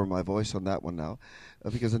 I'm going to lower my voice on that one now,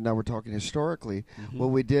 because now we're talking historically. What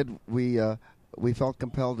we did, we felt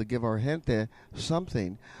compelled to give our gente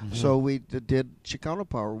something. So we did Chicano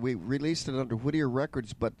Power. We released it under Whittier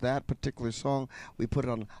Records, but that particular song, we put it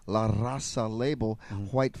on La Raza label,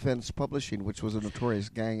 White Fence Publishing, which was a notorious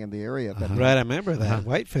gang in the area. Right, I remember that.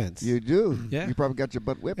 White Fence. You do? Yeah. You probably got your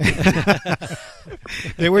butt whipped.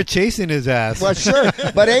 They were chasing his ass. Well, sure.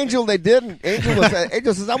 But Angel, they didn't. Angel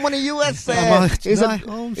says, I'm one of USA. He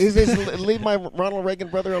says, leave my Ronald Reagan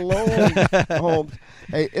brother alone, Holmes.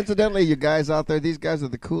 Hey, incidentally, you guys out there, these guys are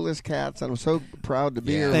the coolest cats, and I'm so proud to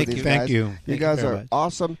be here with these guys. Thank you. You guys are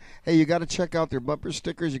awesome. Hey, you got to check out their bumper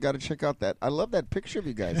stickers. You got to check out that. I love that picture of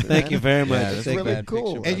you guys. Thank you very much. It's really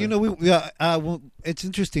cool. And you know, it's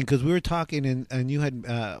interesting because we were talking, and you had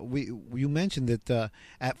you mentioned that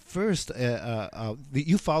at first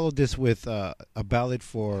you followed this with a ballad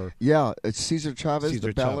for it's Cesar Chavez,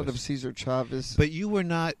 the ballad of Cesar Chavez. But you were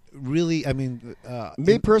not really. I mean,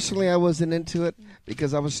 me personally, I wasn't into it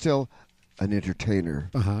because I was still an entertainer.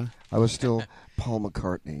 I was still Paul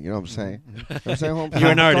McCartney. You know what I'm saying?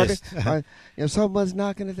 You're an artist. Someone's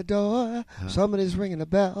knocking at the door. Somebody's ringing a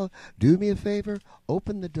bell. Do me a favor,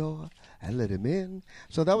 open the door and let him in.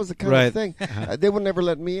 So that was the kind of thing. They would never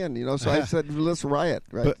let me in. You know, so I said, let's riot.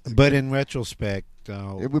 Right? But in retrospect.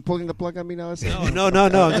 Are we pulling the plug on me now?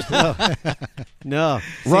 No.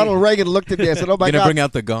 Ronald Reagan looked at me and said, "Oh my God, gonna bring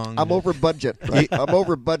out the gong. I'm over budget. Right? I'm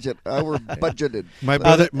over budget. I were budgeted."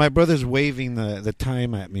 My brother's waving the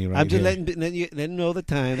time at me right I'm just here. letting you know the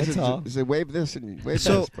time. That's all. Say wave this and wave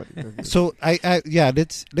so, this. So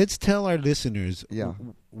let's tell our listeners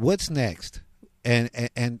what's next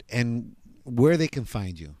and where they can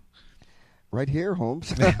find you. Right here,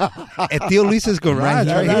 Holmes. At Tio Lisa's garage,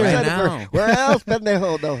 right here. Right now. Where else,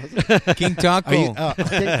 pendejo? No. King Taco.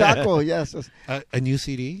 King Taco, yes. A new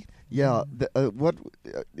CD? Yeah. Where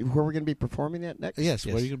we're going to be performing at next? Yes.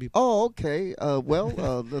 Where are you going to be? Oh, okay.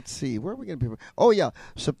 Let's see. Where are we going to be? Oh, yeah.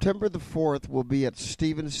 September the 4th, we'll be at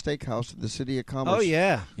Stevens Steakhouse in the City of Commerce. Oh,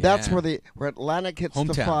 yeah. That's where Atlantic hits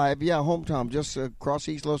the 5. Yeah, hometown. Just across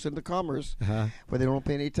East Los into Commerce, where they don't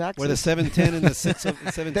pay any taxes. Where the 710 and the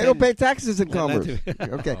 710. They don't pay taxes in Commerce.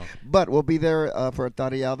 Okay. But we'll be there for a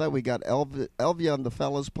tariada. We got Elvia and the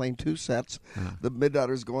fellas playing 2 sets. The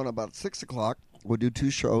Midnighters going about 6 o'clock. We'll do 2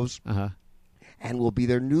 shows. And we'll be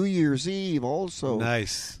there New Year's Eve also.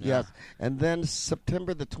 Nice. Yes. And then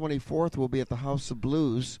September the 24th, we'll be at the House of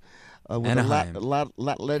Blues. With Anaheim. a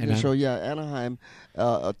Legend show. Yeah, Anaheim.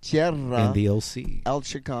 Tierra. And the OC. El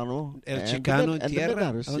Chicano. El Chicano and Tierra.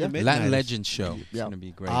 The Midnighters. Latin Legend show. It's going to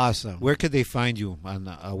be great. Awesome. Where could they find you on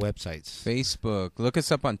websites? Facebook. Look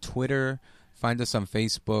us up on Twitter. Find us on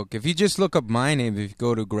Facebook. If you just look up my name, if you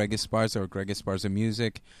go to Greg Esparza or Greg Esparza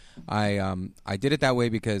Music, I did it that way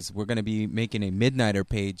because we're going to be making a Midnighter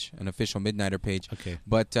page, an official Midnighter page. Okay.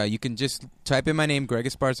 But you can just type in my name, Greg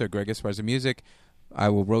Esparza or Greg Esparza Music. I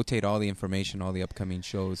will rotate all the information, all the upcoming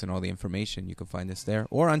shows, and all the information. You can find us there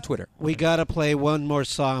or on Twitter. We gotta play one more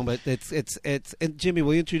song, but it's. And Jimmy,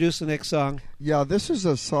 will you introduce the next song? Yeah, this is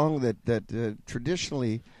a song that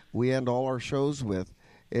traditionally we end all our shows with.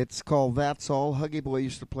 It's called That's All. Huggy Boy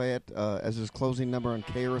used to play it as his closing number on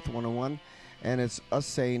K-Earth 101. And it's us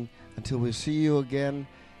saying, until we see you again,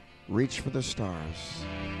 reach for the stars.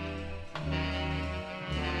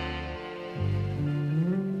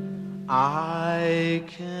 I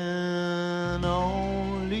can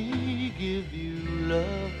only give you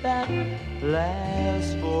love that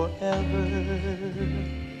lasts forever,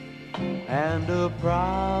 and a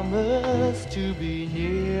promise to be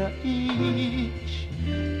near each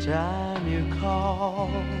time you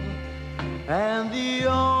call. And the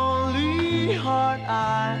only heart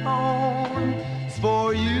I own is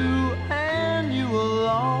for you and you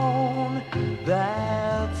alone.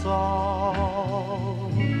 That's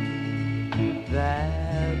all.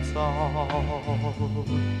 That's all.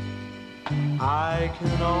 I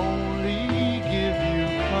can only give you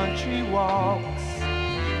country walks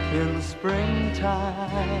in the springtime,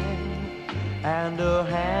 and a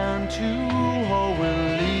hand to hold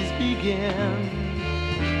when leaves begin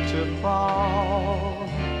to fall,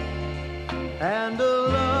 and a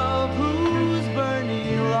love whose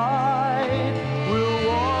burning light will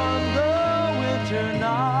warm the winter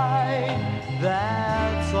night.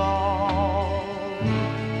 That's all.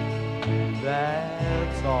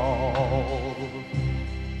 That's all.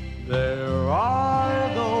 There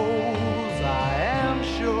are those, I am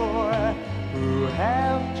sure, who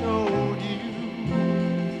have told you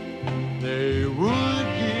they would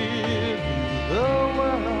give you the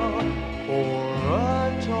world for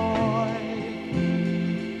a toy.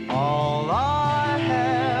 All I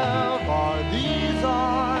have are these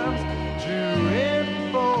arms to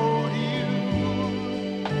enfold you,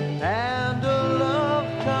 and a love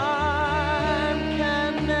time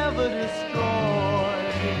can never destroy.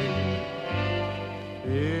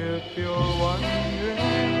 If you're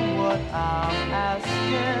wondering what I'm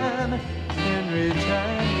asking in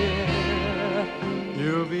return, dear,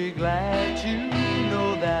 you'll be glad to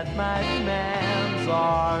know that my demands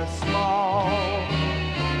are small.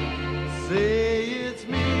 Say it's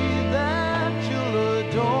me that you'll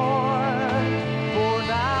adore, for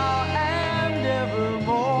now and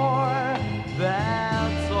evermore.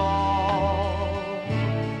 That's all.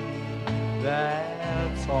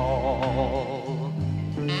 That's all.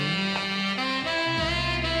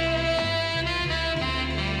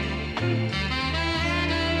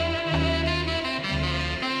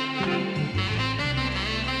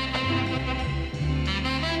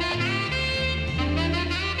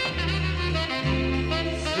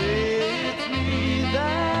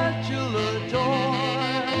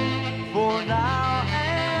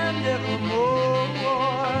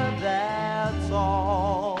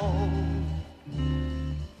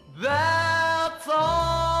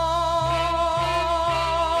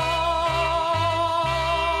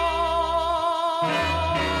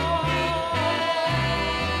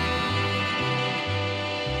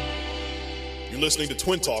 Listening to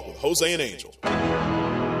Twin Talk with Jose and Angel.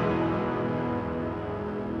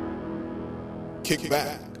 Kick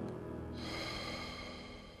back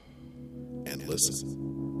and listen.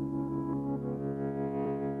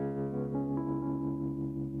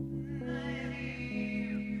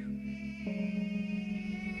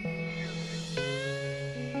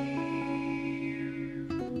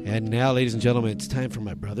 And now, ladies and gentlemen, it's time for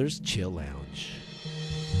my brother's Chill Lounge.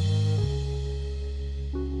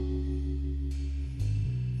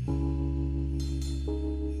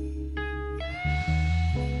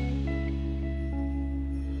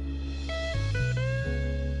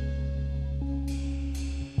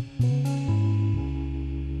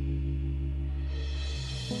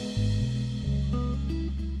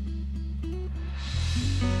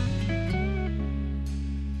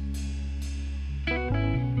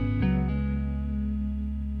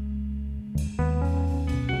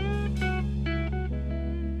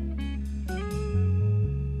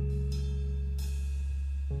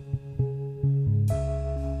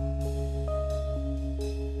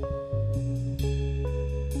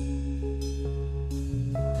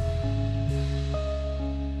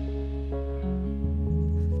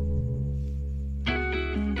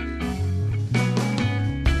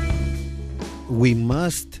 We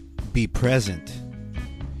must be present.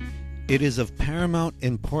 It is of paramount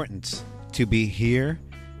importance to be here,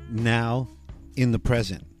 now, in the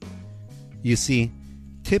present. You see,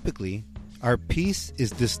 typically, our peace is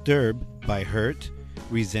disturbed by hurt,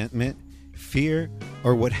 resentment, fear,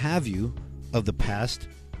 or what have you of the past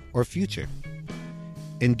or future.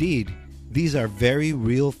 Indeed, these are very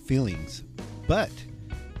real feelings, but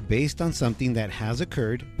based on something that has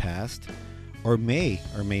occurred past or may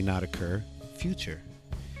not occur future.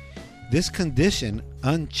 This condition,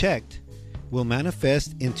 unchecked, will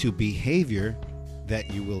manifest into behavior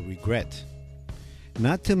that you will regret.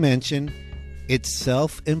 Not to mention, It's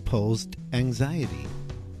self-imposed anxiety.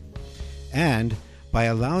 And by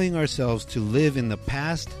allowing ourselves to live in the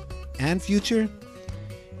past and future,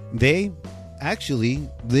 they actually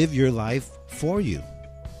live your life for you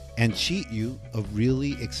and cheat you of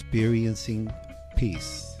really experiencing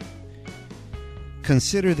peace.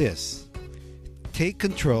 Consider this. Take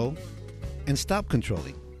control and stop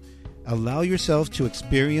controlling. Allow yourself to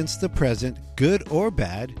experience the present, good or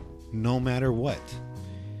bad, no matter what.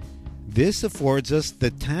 This affords us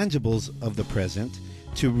the tangibles of the present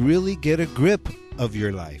to really get a grip of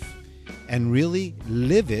your life and really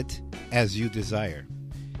live it as you desire.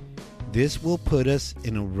 This will put us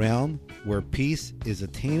in a realm where peace is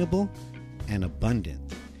attainable and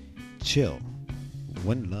abundant. Chill.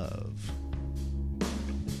 One love.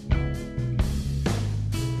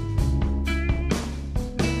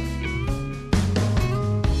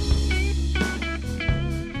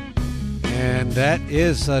 And that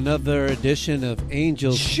is another edition of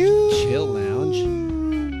Angel's Chill Lounge.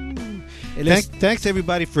 Thanks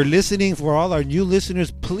everybody for listening. For all our new listeners,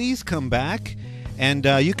 please come back. And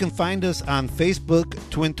you can find us on Facebook,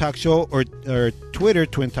 Twin Talk Show, or Twitter,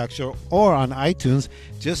 Twin Talk Show, or on iTunes.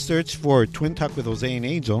 Just search for Twin Talk with Jose and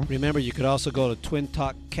Angel. Remember, you could also go to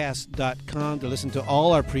twintalkcast.com to listen to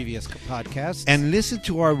all our previous podcasts. And listen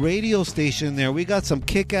to our radio station there. We got some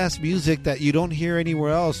kick-ass music that you don't hear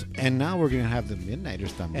anywhere else. And now we're going to have the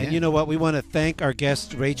Midnighters también. And you know what? We want to thank our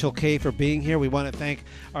guest, Rachel K., for being here. We want to thank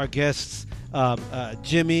our guests,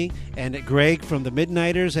 Jimmy and Greg from the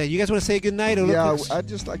Midnighters. You guys want to say goodnight? Yeah, I'd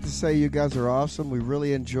just like to say you guys are awesome. We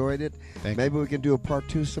really enjoyed it. Maybe we can do a part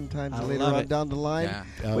 2 sometime later on down the line. Yeah.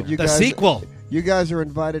 But you the guys, sequel. You guys are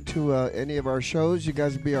invited to any of our shows. You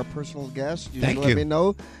guys will be our personal guests. You Thank let you. me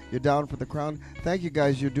know you're down for the crown. Thank you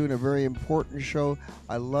guys. You're doing a very important show.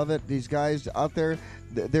 I love it. These guys out there,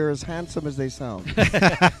 they're as handsome as they sound.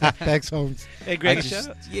 Thanks, Holmes. Hey, Greg,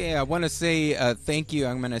 I want to say thank you.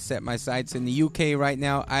 I'm going to set my sights in the UK right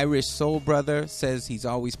now. Irish Soul Brother says he's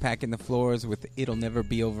always packing the floors with It'll Never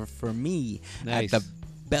Be Over For Me Nice. at the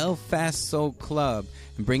Belfast Soul Club,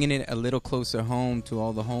 and bringing it a little closer home to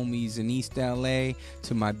all the homies in East LA,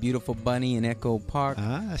 to my beautiful bunny in Echo Park,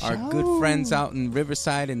 our good friends out in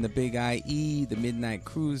Riverside in the Big IE, the Midnight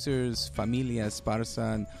Cruisers, Familia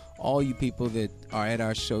Esparza, and all you people that are at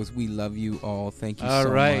our shows. We love you all. Thank you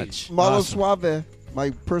so much. Malo Suave,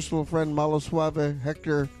 my personal friend Malo Suave,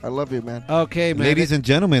 Hector, I love you, man. Okay, man. Ladies and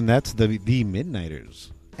gentlemen, that's the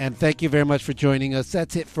Midnighters. And thank you very much for joining us.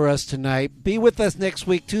 That's it for us tonight. Be with us next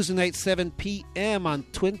week, Tuesday night, 7 p.m. on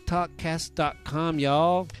twintalkcast.com,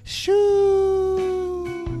 y'all. Shoo!